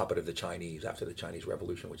going to be a puppet of the Chinese after the Chinese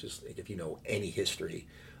Revolution, which is, if you know any history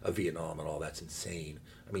of Vietnam and all, that's insane.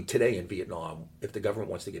 I mean, today in Vietnam, if the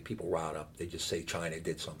government wants to get people riled up, they just say China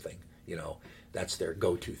did something. That's their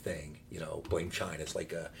go-to thing. Blame China. It's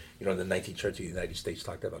like, in the 19th century, the United States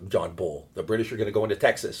talked about John Bull. The British are going to go into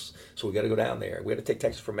Texas, so we got to go down there. We got to take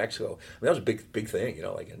Texas from Mexico. That was a big thing.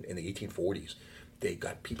 Like in the 1840s, they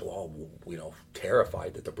got people all,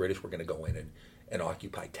 terrified that the British were going to go in and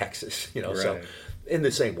occupy Texas. Right. So in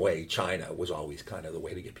the same way, China was always kind of the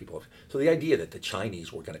way to get people. So the idea that the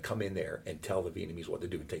Chinese were going to come in there and tell the Vietnamese what to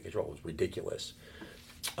do and take control was ridiculous.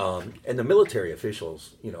 And the military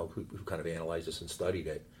officials, who kind of analyzed this and studied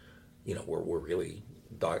it, were really,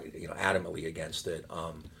 adamantly against it.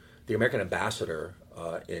 The American ambassador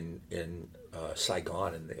in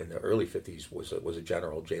Saigon in the early 50s was a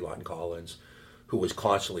general, J. Lawton Collins, who was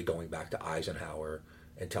constantly going back to Eisenhower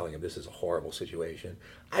and telling him this is a horrible situation.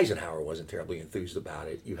 Eisenhower wasn't terribly enthused about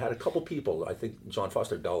it. You had a couple people, I think John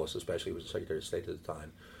Foster Dulles especially was the Secretary of State at the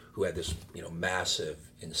time, who had this, massive,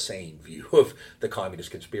 insane view of the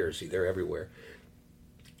communist conspiracy. They're everywhere.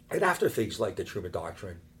 And after things like the Truman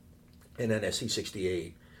Doctrine and NSC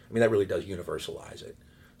 68, that really does universalize it.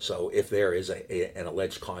 So if there is an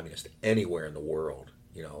alleged communist anywhere in the world,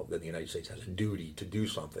 then the United States has a duty to do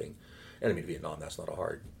something. And Vietnam, that's not a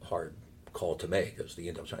hard call to make, because the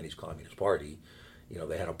Indo-Chinese Communist Party,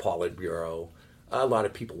 they had a Politburo. A lot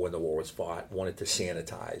of people, when the war was fought, wanted to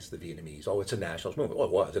sanitize the Vietnamese. Oh, it's a nationalist movement. Well,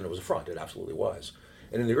 it was, and it was a front. It absolutely was.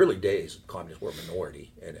 And in the early days, communists were a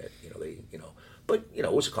minority in it. But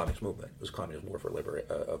it was a communist movement. It was a communist war for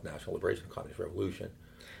of national liberation, a communist revolution.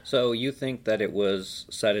 So you think that it was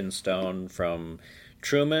set in stone from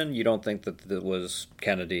Truman? You don't think that it was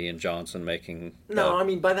Kennedy and Johnson making? No,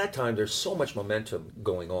 by that time, there's so much momentum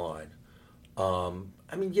going on.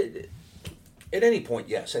 At any point,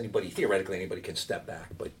 yes, theoretically anybody can step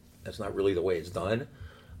back, but that's not really the way it's done.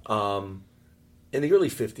 In the early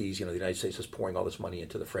 50s, the United States is pouring all this money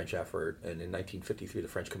into the French effort, and in 1953, the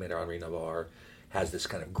French commander Henri Navarre has this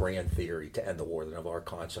kind of grand theory to end the war, the Navarre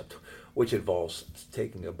concept, which involves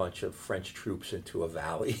taking a bunch of French troops into a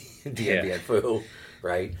valley in Dien Bien Phu,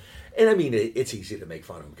 right? And it's easy to make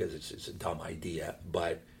fun of him because it's a dumb idea,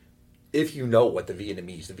 but if you know what the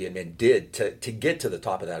Vietnamese did to get to the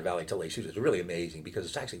top of that valley to lay siege, it's really amazing because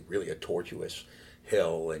it's actually really a tortuous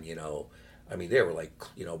hill. And, they were like,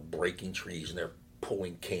 breaking trees and they're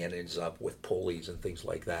pulling cannons up with pulleys and things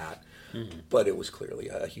like that. Mm-hmm. But it was clearly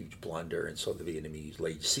a huge blunder. And so the Vietnamese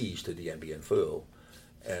laid siege to Dien Bien Phu.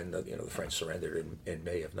 And, the French surrendered in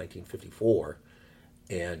May of 1954.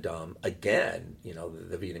 And again,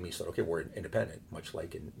 the Vietnamese said, okay, we're independent, much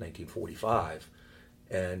like in 1945.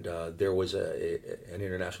 And there was an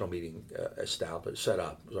international meeting set up, was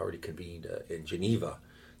already convened in Geneva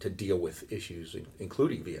to deal with issues,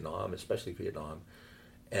 including Vietnam, especially Vietnam.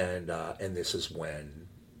 And this is when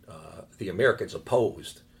the Americans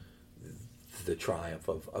opposed the triumph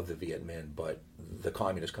of the Viet Minh, but the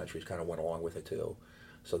communist countries kind of went along with it too.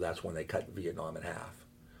 So that's when they cut Vietnam in half.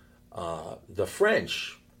 The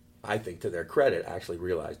French, I think to their credit, actually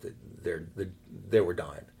realized that they were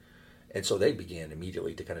done. And so they began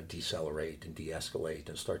immediately to kind of decelerate and de-escalate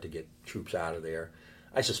and start to get troops out of there.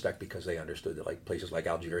 I suspect because they understood that places like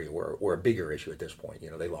Algeria were a bigger issue at this point.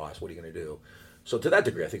 They lost. What are you going to do? So to that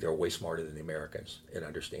degree, I think they were way smarter than the Americans in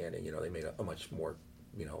understanding. They made a much more,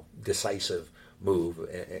 decisive move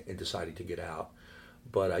in deciding to get out.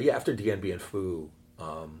 But after Dien Bien Phu,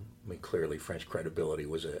 I mean, clearly French credibility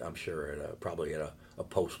was, I'm sure, probably at a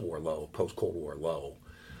post-war low, post-Cold War low.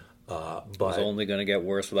 But It's only going to get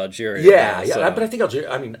worse with Algeria. yeah, now, yeah. so- But I think Algeria.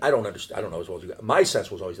 I mean, I don't understand. I don't know as well as you. My sense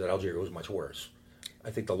was always that Algeria was much worse. I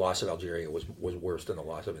think the loss of Algeria was worse than the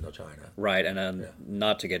loss of Indochina. Right, and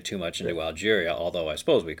not to get too much into Algeria, although I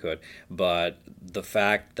suppose we could, but the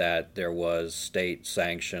fact that there was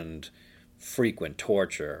state-sanctioned frequent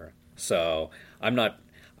torture. So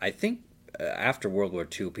I think after World War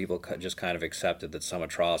II, people just kind of accepted that some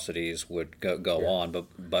atrocities would go on,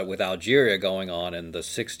 but with Algeria going on in the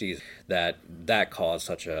 60s, that caused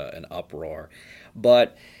such an uproar.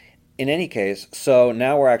 But in any case, so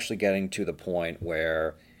now we're actually getting to the point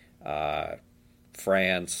where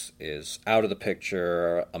France is out of the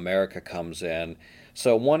picture, America comes in.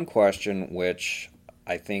 So one question which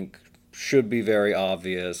I think should be very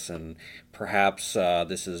obvious, and perhaps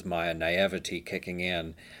this is my naivety kicking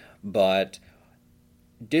in, but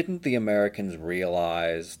didn't the Americans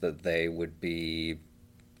realize that they would be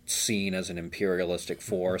seen as an imperialistic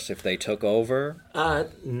force if they took over?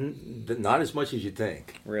 Not as much as you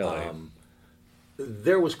think. Really?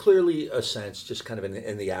 There was clearly a sense, just kind of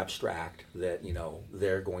in the abstract, that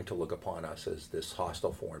they're going to look upon us as this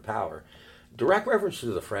hostile foreign power. Direct references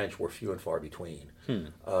to the French were few and far between.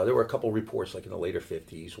 There were a couple reports, like in the later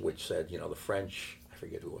 50s, which said, the French, I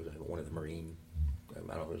forget who it was, one of the Marine, I don't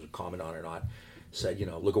know if it was a commandant or not, said,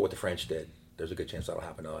 look at what the French did. There's a good chance that'll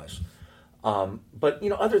happen to us. But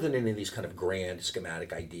other than any of these kind of grand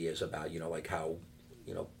schematic ideas about like how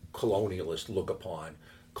colonialists look upon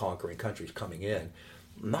conquering countries coming in,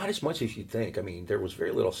 not as much as you'd think. I mean, there was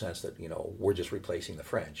very little sense that we're just replacing the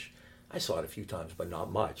French. I saw it a few times, but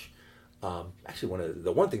not much. Actually,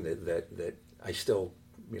 one thing that I still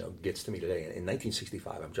gets to me today, in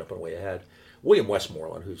 1965, I'm jumping way ahead. William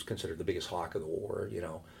Westmoreland, who's considered the biggest hawk of the war,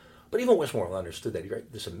 but even Westmoreland understood that. He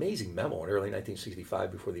wrote this amazing memo in early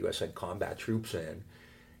 1965 before the U.S. sent combat troops in,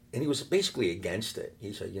 and he was basically against it.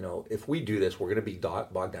 He said, if we do this, we're going to be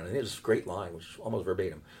bogged down. And there's this great line, which is almost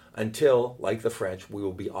verbatim, until, like the French, we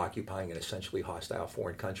will be occupying an essentially hostile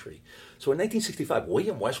foreign country. So in 1965,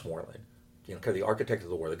 William Westmoreland, kind of the architect of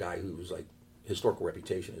the war, the guy whose like historical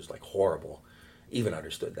reputation is like horrible, even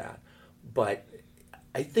understood that. But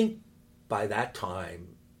I think by that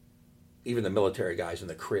time, even the military guys and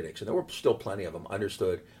the critics, and there were still plenty of them,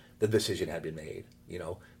 understood the decision had been made.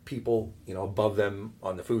 People, above them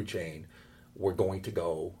on the food chain were going to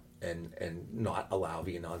go and not allow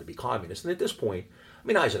Vietnam to be communist. And at this point, I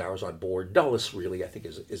mean, Eisenhower's on board. Dulles really, I think,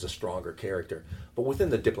 is a stronger character. But within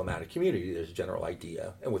the diplomatic community, there's a general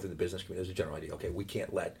idea, and within the business community, there's a general idea, okay, we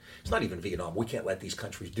can't let, it's not even Vietnam, we can't let these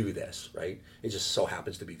countries do this, right? It just so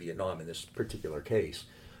happens to be Vietnam in this particular case.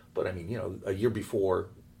 But I mean, a year before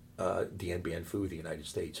Dien Bien Phu, the United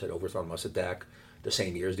States had overthrown Mossadegh. The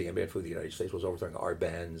same year as Dien Bien Phu, the United States was overthrowing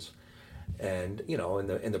Arbenz. And,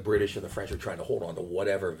 and the British and the French are trying to hold on to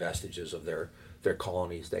whatever vestiges of their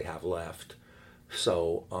colonies they have left.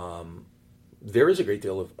 So there is a great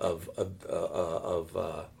deal of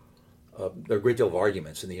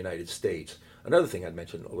arguments in the United States. Another thing I'd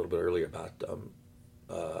mentioned a little bit earlier about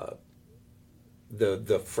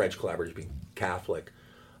the French collaborators being Catholic.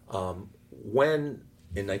 When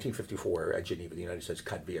in 1954 at Geneva, the United States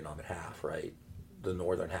cut Vietnam in half, right? The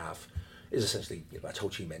northern half is essentially, that's Ho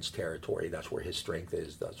Chi Minh's territory. That's where his strength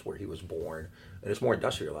is. That's where he was born. And it's more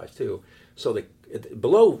industrialized, too. So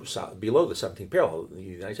below the 17th parallel, the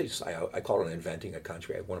United States, I call it inventing a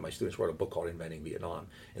country. One of my students wrote a book called Inventing Vietnam,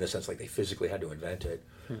 in the sense like they physically had to invent it.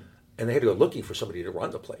 And they had to go looking for somebody to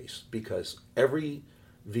run the place, because every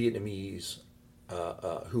Vietnamese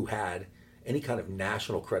who had any kind of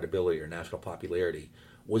national credibility or national popularity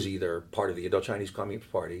was either part of the Indochinese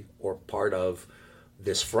Communist Party or part of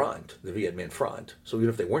this front, the Viet Minh Front. So even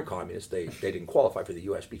if they weren't communists, they didn't qualify for the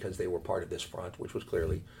U.S. because they were part of this front, which was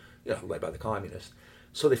clearly led by the communists.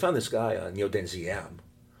 So they found this guy, Ngo Dinh Diem,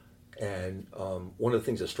 and one of the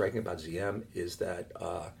things that's striking about Diem is that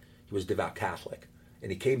he was devout Catholic.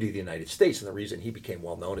 And he came to the United States, and the reason he became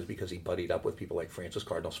well known is because he buddied up with people like Francis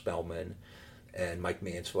Cardinal Spellman and Mike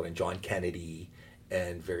Mansfield and John Kennedy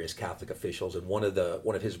and various Catholic officials. And one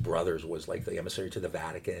of his brothers was like the emissary to the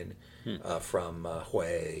Vatican from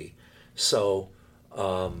Hue. So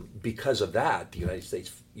because of that, the United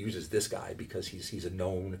States uses this guy because he's a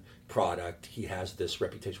known product. He has this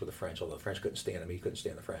reputation with the French, although the French couldn't stand him. He couldn't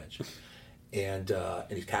stand the French. And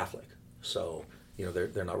he's Catholic. So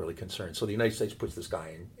they're not really concerned. So the United States puts this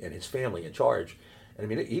guy and his family in charge. And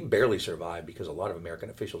I mean, he barely survived because a lot of American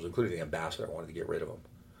officials, including the ambassador, wanted to get rid of him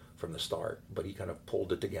from the start. But he kind of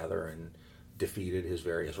pulled it together and defeated his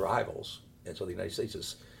various rivals. And so the United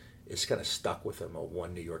States it's kind of stuck with him.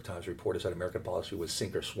 One New York Times reporter said American policy was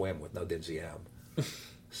sink or swim with no deuxième.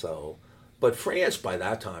 So, but France by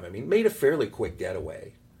that time, I mean, made a fairly quick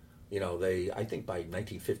getaway. You know, I think by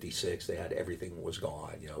 1956, they had everything was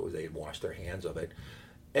gone. You know, they had washed their hands of it.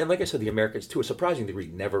 And like I said, the Americans, to a surprising degree,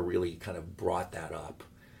 never really kind of brought that up.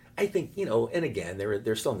 I think, you know, and again,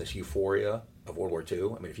 they're still in this euphoria of World War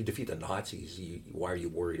II. I mean, if you defeat the Nazis, why are you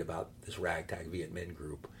worried about this ragtag Viet Minh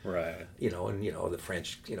group? Right. You know, and, you know, the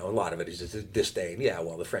French, you know, a lot of it is just a disdain. Yeah,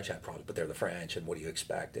 well, the French had problems, but they're the French, and what do you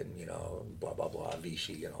expect? And, you know, blah, blah, blah,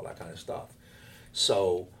 Vichy and all that kind of stuff.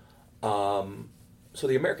 So, so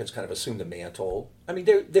the Americans kind of assumed the mantle. I mean,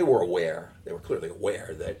 they were aware. They were clearly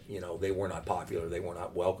aware that, you know, they were not popular, they were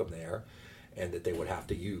not welcome there, and that they would have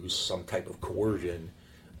to use some type of coercion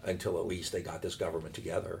until at least they got this government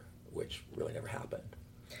together, which really never happened.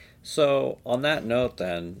 So, on that note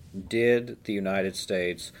then, did the United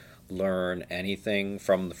States learn anything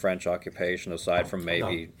from the French occupation aside from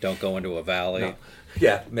maybe don't go into a valley? No.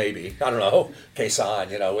 Yeah, maybe. I don't know. Quezon,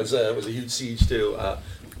 you know, was a huge siege too.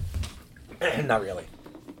 Not really.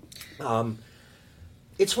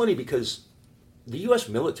 It's funny because the U.S.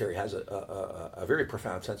 military has a very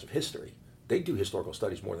profound sense of history. They do historical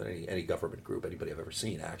studies more than any government group anybody I've ever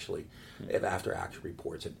seen, actually. They have after-action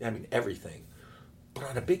reports, and I mean, everything. But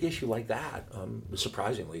on a big issue like that,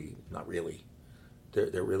 surprisingly, not really.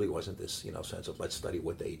 There really wasn't this, you know, sense of let's study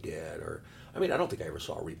what they did, or I mean, I don't think I ever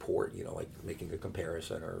saw a report, you know, like making a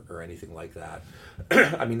comparison or anything like that.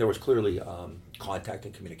 I mean, there was clearly contact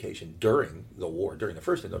and communication during the war, during the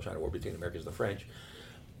first Indochina War between the Americans and the French.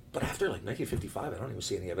 But after like 1955, I don't even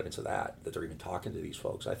see any evidence of that they're even talking to these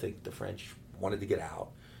folks. I think the French wanted to get out.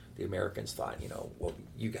 The Americans thought, you know, well,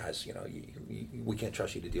 you guys, you know, we can't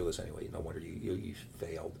trust you to deal with this anyway. No wonder you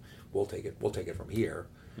failed. We'll take it from here.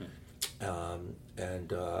 And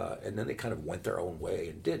then they kind of went their own way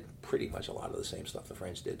and did pretty much a lot of the same stuff the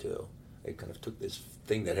French did too. They kind of took this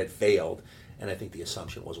thing that had failed, and I think the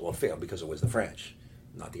assumption was, well, it failed because it was the French,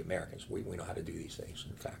 not the Americans. We know how to do these things.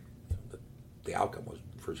 In fact, you know, the outcome was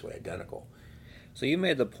virtually identical. So you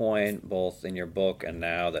made the point, both in your book and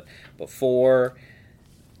now, that before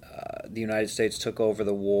the United States took over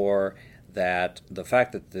the war, that the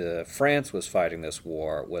fact that France was fighting this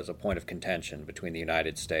war was a point of contention between the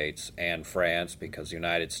United States and France, because the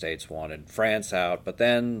United States wanted France out, but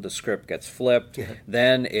then the script gets flipped. Yeah.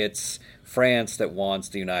 Then it's France that wants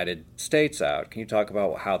the United States out. Can you talk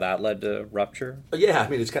about how that led to rupture? Yeah, I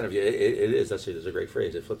mean, it's kind of, it is, that's a great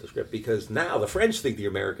phrase, it flipped the script, because now the French think the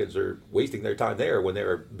Americans are wasting their time there when there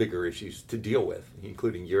are bigger issues to deal with,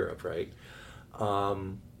 including Europe, right?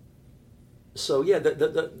 So yeah,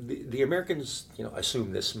 the Americans, you know,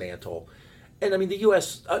 assume this mantle, and I mean the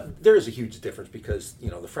U.S. There is a huge difference because,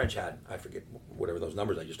 you know, the French had, I forget whatever those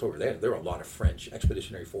numbers I just told you, there were a lot of French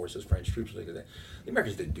expeditionary forces, French troops, like that. The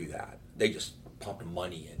Americans didn't do that. They just pumped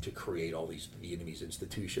money in to create all these Vietnamese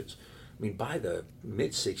institutions. I mean, by the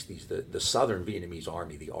mid '60s, the Southern Vietnamese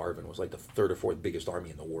Army, the ARVN, was like the third or fourth biggest army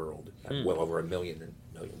in the world, well over a million,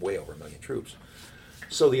 way over a million troops.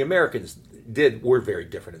 So the Americans were very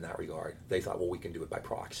different in that regard. They thought, well, we can do it by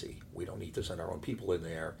proxy. We don't need to send our own people in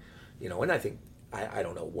there, you know. And I think I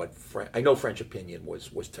don't know what I know French opinion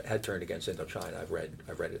had turned against Indochina. I've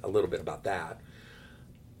read a little bit about that,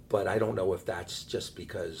 but I don't know if that's just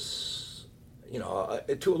because, you know,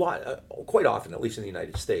 quite often, at least in the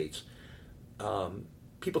United States,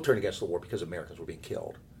 people turn against the war because Americans were being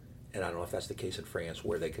killed, and I don't know if that's the case in France,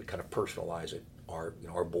 where they could kind of personalize it.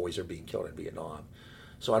 Our boys are being killed in Vietnam.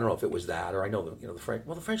 So I don't know if it was that, or I know the French.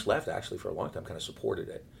 Well, the French left actually for a long time, kind of supported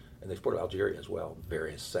it, and they supported Algeria as well,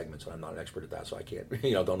 various segments. And I'm not an expert at that, so I can't.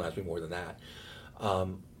 You know, don't ask me more than that.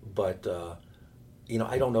 But you know,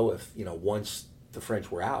 I don't know if, you know, once the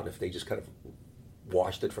French were out, if they just kind of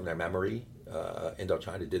washed it from their memory.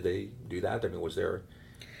 Indochina, did they do that? I mean,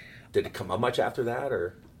 did it come up much after that,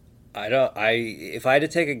 or? If I had to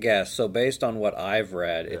take a guess, so based on what I've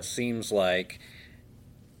read, Yeah. It seems like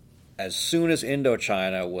as soon as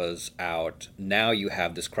Indochina was out, now you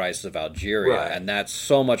have this crisis of Algeria, Right. and that's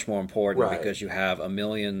so much more important Right. because you have 1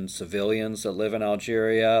 million civilians that live in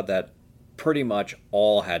Algeria that pretty much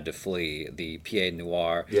all had to flee the Pied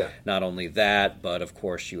Noir. Yeah. Not only that, but of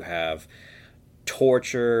course you have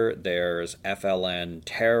torture, there's FLN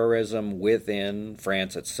terrorism within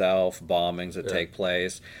France itself, bombings that take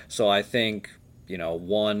place. So I think, you know,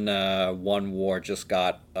 one war just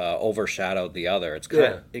got overshadowed the other.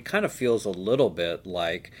 It kind of feels a little bit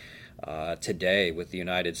like today with the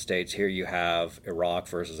United States. Here you have Iraq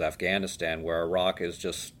versus Afghanistan, where Iraq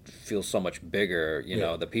feels so much bigger. You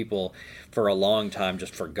know, the people for a long time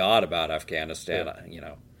just forgot about Afghanistan. You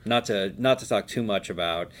know, not to talk too much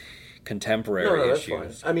about contemporary that's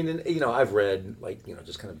issues. fine. I mean, I've read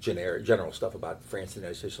just kind of general stuff about France and the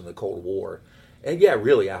United States in the Cold War, and yeah,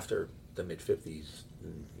 really after the mid '50s,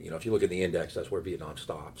 if you look at the index, that's where Vietnam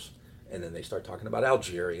stops, and then they start talking about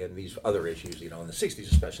Algeria and these other issues. In the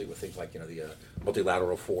 '60s, especially with things like the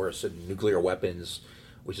multilateral force and nuclear weapons,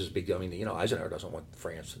 which is big. I mean, Eisenhower doesn't want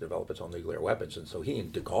France to develop its own nuclear weapons, and so he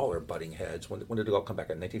and de Gaulle are butting heads. When did de Gaulle come back?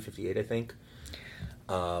 In 1958, I think.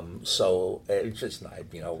 So it's just not,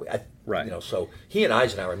 Right. So he and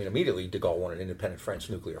Eisenhower, immediately de Gaulle wanted an independent French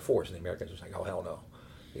nuclear force, and the Americans were like, oh, hell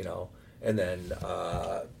no, And then,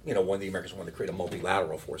 when the Americans wanted to create a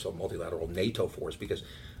multilateral force, a multilateral NATO force, because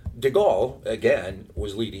de Gaulle, again,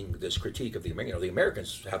 was leading this critique of the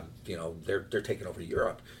Americans have, they're taking over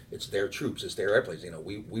Europe. It's their troops, it's their airplanes,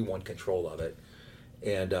 we want control of it.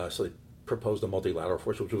 And so they proposed a multilateral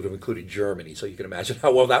force, which would have included Germany. So you can imagine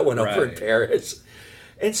how well that went over in Paris.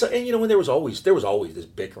 And so, when there was always this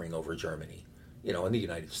bickering over Germany, and the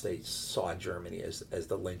United States saw Germany as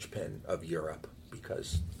the linchpin of Europe,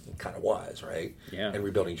 because it kind of was, right? Yeah. And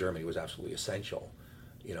rebuilding Germany was absolutely essential,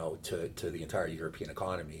 to the entire European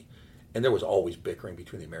economy. And there was always bickering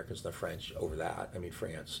between the Americans and the French over that. I mean,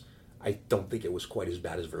 France, I don't think it was quite as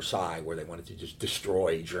bad as Versailles, where they wanted to just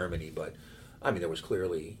destroy Germany. But, there was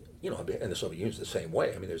clearly, and the Soviet Union's the same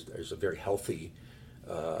way. There's a very healthy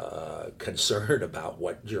concern about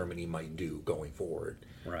what Germany might do going forward.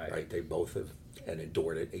 Right. They both have and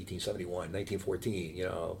endured it. 1871, 1914,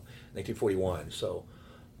 1941. So,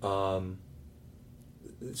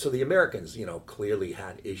 so the Americans, clearly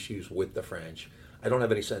had issues with the French. I don't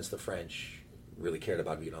have any sense the French really cared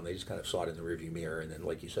about Vietnam. They just kind of saw it in the rearview mirror, and then,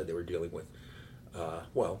 like you said, they were dealing with,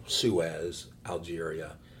 Suez,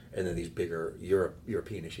 Algeria, and then these bigger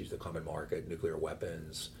European issues: the common market, nuclear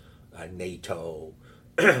weapons, NATO,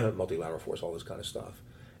 multilateral force, all this kind of stuff.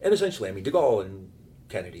 And essentially, de Gaulle and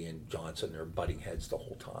Kennedy and Johnson are butting heads the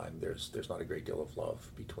whole time. There's not a great deal of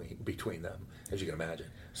love between them, as you can imagine.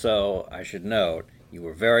 So I should note, you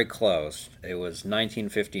were very close. It was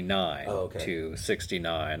 1959 to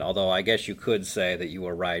 69, although I guess you could say that you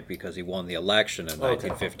were right because he won the election in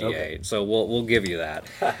 1958. Okay. So we'll give you that.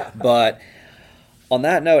 But on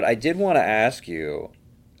that note, I did want to ask you,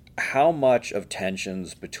 how much of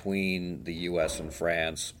tensions between the U.S. and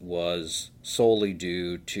France was solely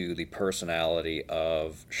due to the personality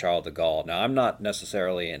of Charles de Gaulle? Now, I'm not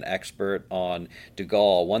necessarily an expert on de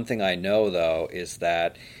Gaulle. One thing I know, though, is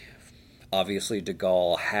that obviously de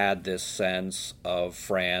Gaulle had this sense of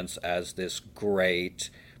France as this great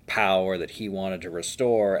power that he wanted to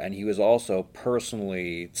restore, and he was also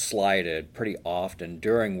personally slighted pretty often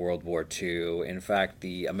during World War II. In fact,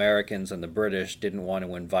 the Americans and the British didn't want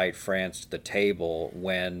to invite France to the table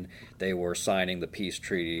when they were signing the peace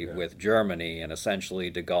treaty with Germany, and essentially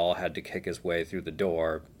de Gaulle had to kick his way through the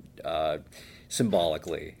door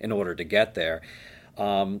symbolically in order to get there.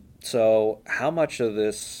 So how much of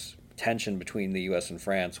this tension between the U.S. and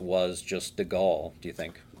France was just de Gaulle, do you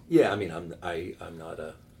think? Yeah, I'm not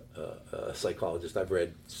a psychologist. I've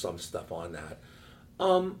read some stuff on that.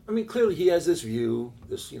 Clearly he has this view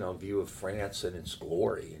of France and its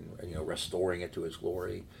glory, and restoring it to its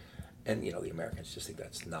glory, and the Americans just think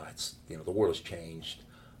that's nuts. The world has changed,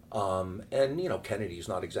 and Kennedy's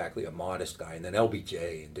not exactly a modest guy, and then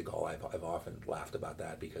LBJ and de Gaulle, I've often laughed about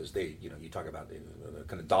that, because they, you talk about the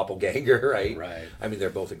kind of doppelganger, right? Right. They're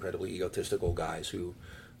both incredibly egotistical guys who,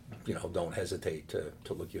 don't hesitate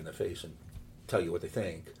to look you in the face and tell you what they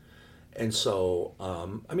think. And so,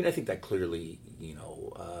 I think that clearly,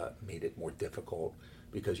 made it more difficult,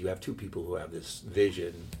 because you have two people who have this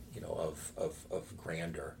vision, of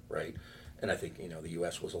grandeur, right? And I think, the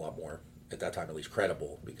U.S. was a lot more, at that time at least,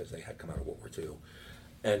 credible, because they had come out of World War II.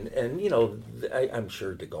 And I'm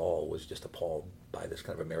sure de Gaulle was just appalled by this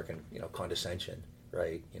kind of American, condescension,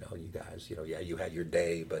 right? You guys, you had your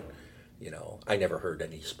day, but I never heard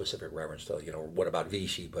any specific reference to, what about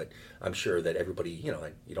Vichy? But I'm sure that everybody, you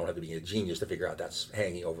don't have to be a genius to figure out that's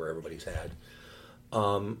hanging over everybody's head.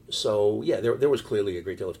 So, yeah, there was clearly a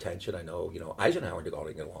great deal of tension. I know, Eisenhower and de Gaulle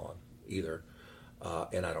didn't get along either.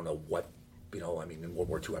 And I don't know what, in World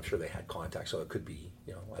War II, I'm sure they had contact. So it could be,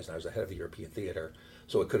 Eisenhower was the head of the European theater.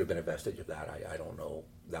 So it could have been a vestige of that. I don't know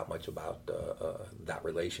that much about that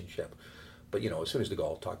relationship. But, as soon as de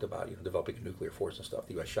Gaulle talked about, developing a nuclear force and stuff,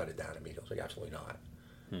 the U.S. shut it down immediately. It was like, absolutely not.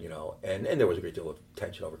 And there was a great deal of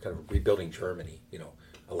tension over kind of rebuilding Germany,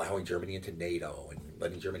 allowing Germany into NATO and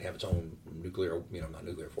letting Germany have its own nuclear, not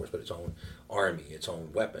nuclear force, but its own army, its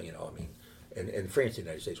own weapon, and France and the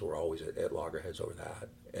United States were always at loggerheads over that.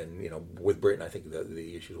 And, with Britain, I think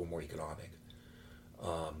the issues were more economic.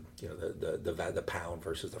 the pound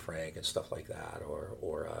versus the franc and stuff like that,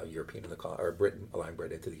 or European or Britain allowing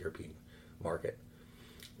Britain into the European market.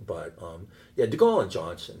 But de Gaulle and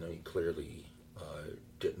Johnson, I mean, clearly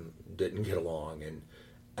didn't get along, and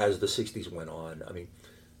as the '60s went on, I mean,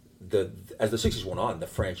 as the '60s went on, the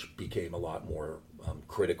French became a lot more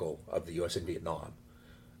critical of the U.S. in Vietnam.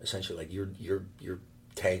 Essentially, like you're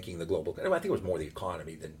tanking the global. I think it was more the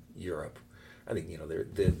economy than Europe. I think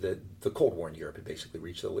the Cold War in Europe had basically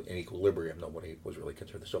reached an equilibrium. Nobody was really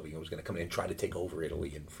concerned the Soviet Union was going to come in and try to take over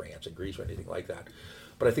Italy and France and Greece or anything like that.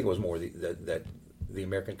 But I think it was more that the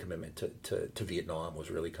American commitment to Vietnam was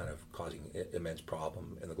really kind of causing immense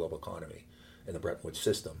problem in the global economy in the Bretton Woods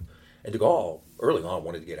system. And de Gaulle early on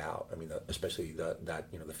wanted to get out. I mean, especially the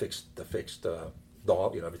fixed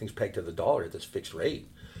dollar. Everything's pegged to the dollar at this fixed rate.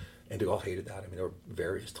 And de Gaulle hated that. I mean, there were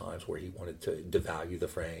various times where he wanted to devalue the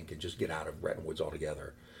franc and just get out of Bretton Woods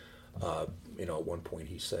altogether. At one point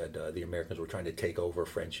he said the Americans were trying to take over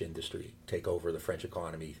French industry, take over the French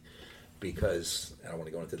economy, because I don't want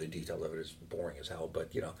to go into the detail of it. It's boring as hell,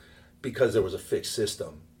 but because there was a fixed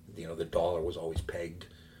system. The dollar was always pegged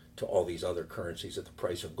to all these other currencies at the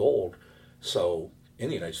price of gold. So in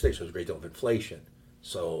the United States, there was a great deal of inflation.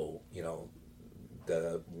 So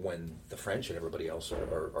when the French and everybody else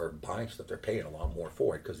are buying stuff, they're paying a lot more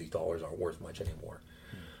for it because these dollars aren't worth much anymore.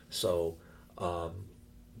 So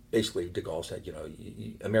basically, de Gaulle said,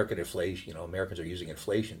 American inflation, Americans are using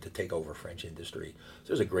inflation to take over French industry. So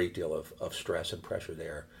there's a great deal of stress and pressure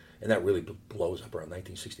there. And that really blows up around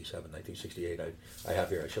 1967, 1968. I have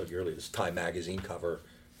here, I showed you earlier, this Time magazine cover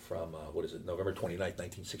from, November 29th,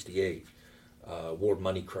 1968. World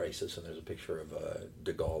money crisis, and there's a picture of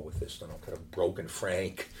de Gaulle with this kind of broken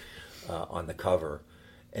franc on the cover.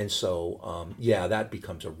 And so, that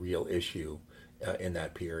becomes a real issue in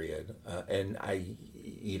that period. And I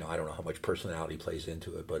don't know how much personality plays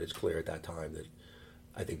into it, but it's clear at that time that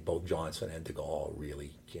I think both Johnson and de Gaulle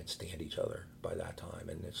really can't stand each other by that time,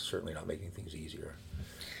 and it's certainly not making things easier.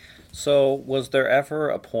 So was there ever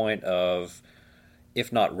a point of,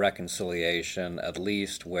 if not reconciliation, at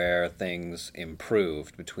least where things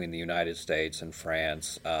improved between the United States and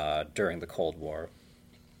France during the Cold War?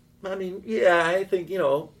 I mean, yeah, I think,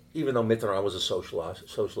 even though Mitterrand was a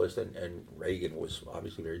socialist and Reagan was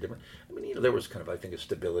obviously very different, I mean, there was kind of, I think, a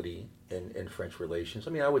stability in French relations.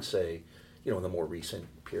 I mean, I would say, in the more recent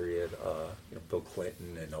period, Bill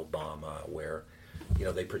Clinton and Obama, where,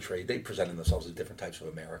 they presented themselves as different types of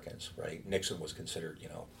Americans, right? Nixon was considered,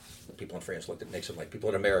 people in France looked at Nixon like people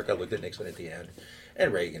in America looked at Nixon at the end.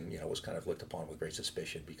 And Reagan, was kind of looked upon with great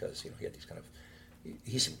suspicion because, he had these kind of,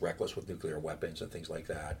 he seemed reckless with nuclear weapons and things like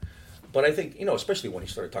that. But I think, especially when he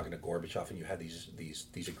started talking to Gorbachev and you had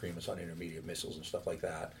these agreements on intermediate missiles and stuff like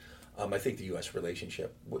that, I think the U.S.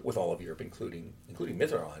 relationship with all of Europe, including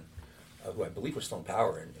Mitterrand, who I believe was still in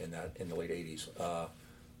power in the late 80s,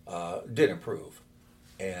 did improve.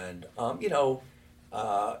 And,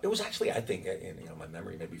 it was actually, I think, and, my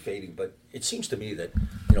memory may be fading, but it seems to me that,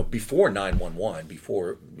 before 9/11,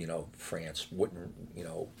 before, France wouldn't,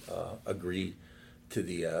 agree to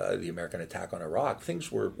the American attack on Iraq,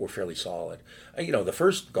 things were fairly solid. The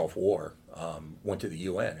first Gulf War went to the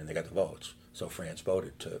UN and they got the votes. So France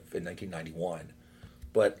voted in 1991.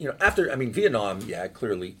 But, Vietnam,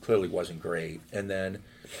 clearly wasn't great. And then,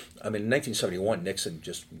 in 1971, Nixon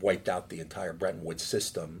just wiped out the entire Bretton Woods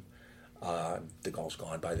system. De Gaulle's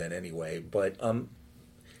gone by then anyway. But,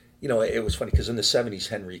 it was funny because in the 70s,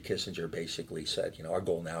 Henry Kissinger basically said, our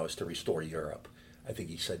goal now is to restore Europe. I think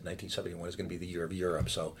he said 1971 is going to be the year of Europe.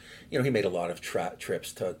 So, he made a lot of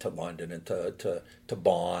trips to London and to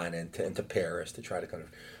Bonn and to Paris to try to kind of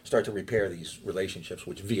start to repair these relationships,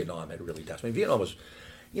 which Vietnam had really decimated. Vietnam was,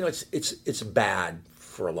 it's bad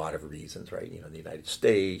for a lot of reasons, right? In the United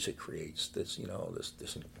States, it creates this,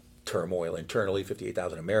 this turmoil internally.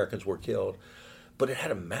 58,000 Americans were killed, but it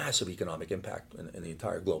had a massive economic impact in the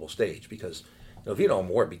entire global stage because the Vietnam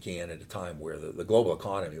War began at a time where the global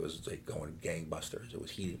economy was like going gangbusters. It was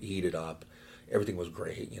heated up. Everything was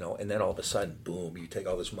great, and then all of a sudden, boom, you take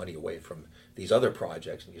all this money away from these other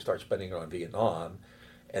projects and you start spending it on Vietnam.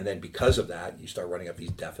 And then because of that, you start running up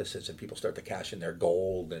these deficits and people start to cash in their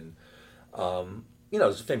gold. And,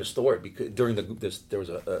 there's a famous story because during there was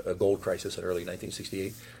a gold crisis in early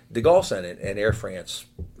 1968. De Gaulle sent an Air France,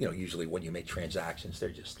 usually when you make transactions, they're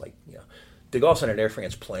just like, De Gaulle sent an Air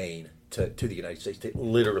France plane to the United States to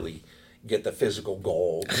literally get the physical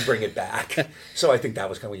gold and bring it back. So I think that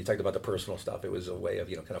was kind of when you talked about the personal stuff. It was a way of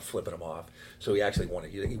kind of flipping them off. So he actually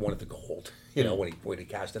wanted the gold. When he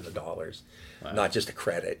cashed in the dollars, wow. Not just a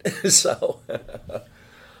credit. So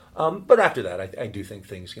But after that, I do think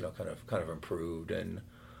things, kind of improved. And,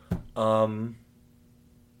 I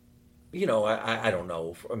don't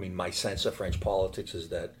know. I mean, my sense of French politics is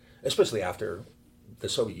that, especially after the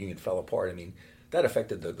Soviet Union fell apart, I mean, that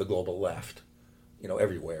affected the global left,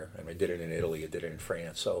 everywhere. I mean, it did it in Italy, it did it in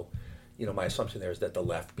France. So, my assumption there is that the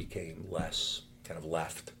left became less kind of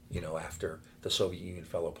left, after the Soviet Union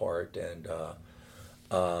fell apart. And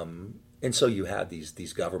so you have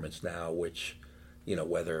these governments now, which,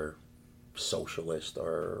 whether socialist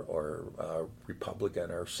or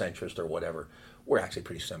Republican or centrist or whatever, we're actually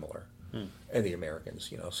pretty similar. And the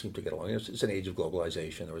Americans, seem to get along. It's an age of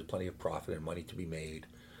globalization. There was plenty of profit and money to be made.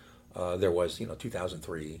 There was,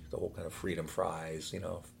 2003, the whole kind of freedom fries,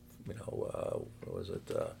 what was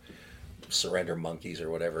it? Surrender monkeys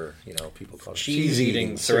or whatever, people call it.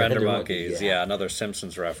 Cheese-eating surrender monkeys. Yeah, another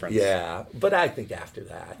Simpsons reference. Yeah, but I think after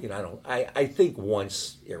that, I think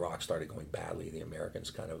once Iraq started going badly, the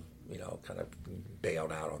Americans kind of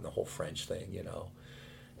bailed out on the whole French thing,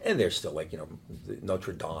 And there's still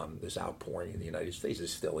Notre Dame, this outpouring in the United States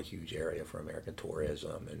is still a huge area for American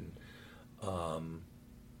tourism. And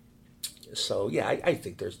so, yeah, I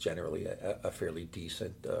think there's generally a fairly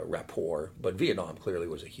decent rapport. But Vietnam clearly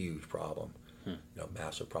was a huge problem,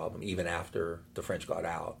 massive problem, even after the French got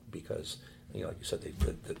out, because, like you said,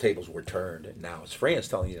 the tables were turned. And now it's France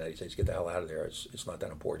telling the United States, get the hell out of there. It's not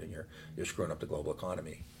that important. You're screwing up the global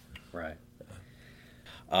economy. Right.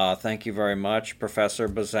 Thank you very much, Professor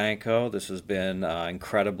Buzzanco. This has been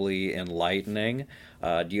incredibly enlightening.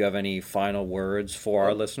 Do you have any final words for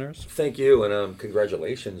our listeners? Thank you, and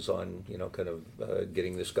congratulations on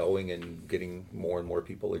getting this going and getting more and more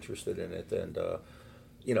people interested in it. And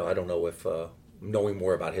I don't know if knowing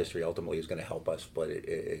more about history ultimately is going to help us, but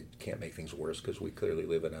it can't make things worse, because we clearly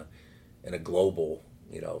live in a global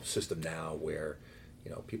system now where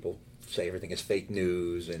people say everything is fake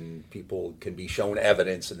news, and people can be shown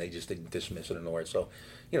evidence and they just dismiss it and ignore it. So,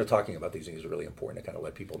 talking about these things is really important to kind of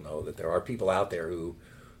let people know that there are people out there who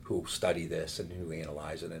study this and who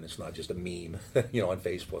analyze it, and it's not just a meme, on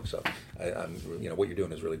Facebook. So, what you're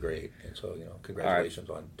doing is really great, and so, congratulations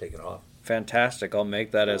on taking it off. Fantastic. I'll make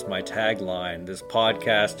that as my tagline. This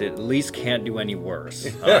podcast at least can't do any worse.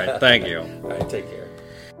 All right. Thank you. All right. Take care.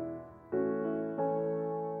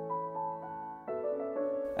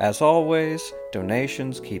 As always,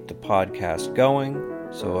 donations keep the podcast going,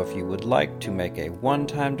 so if you would like to make a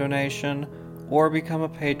one-time donation or become a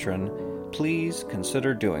patron, please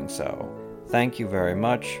consider doing so. Thank you very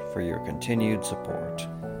much for your continued support.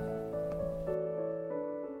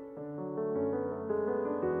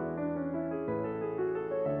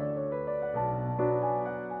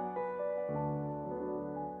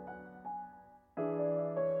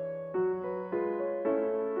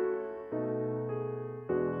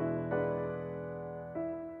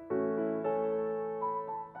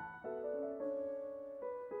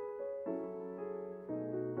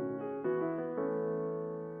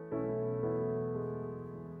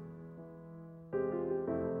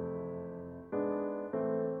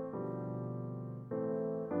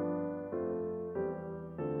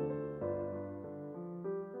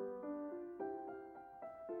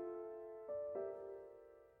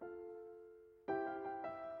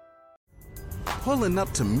 Pulling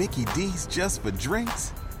up to Mickey D's just for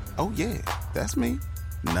drinks? Oh yeah, that's me.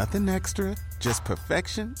 Nothing extra, just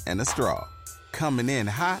perfection and a straw. Coming in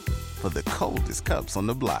hot for the coldest cups on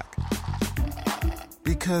the block.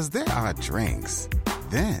 Because there are drinks.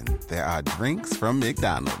 Then there are drinks from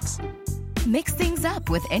McDonald's. Mix things up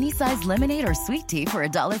with any size lemonade or sweet tea for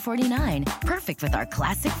 $1.49. Perfect with our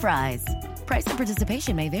classic fries. Price and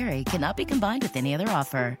participation may vary. Cannot be combined with any other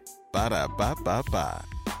offer. Ba-da-ba-ba-ba.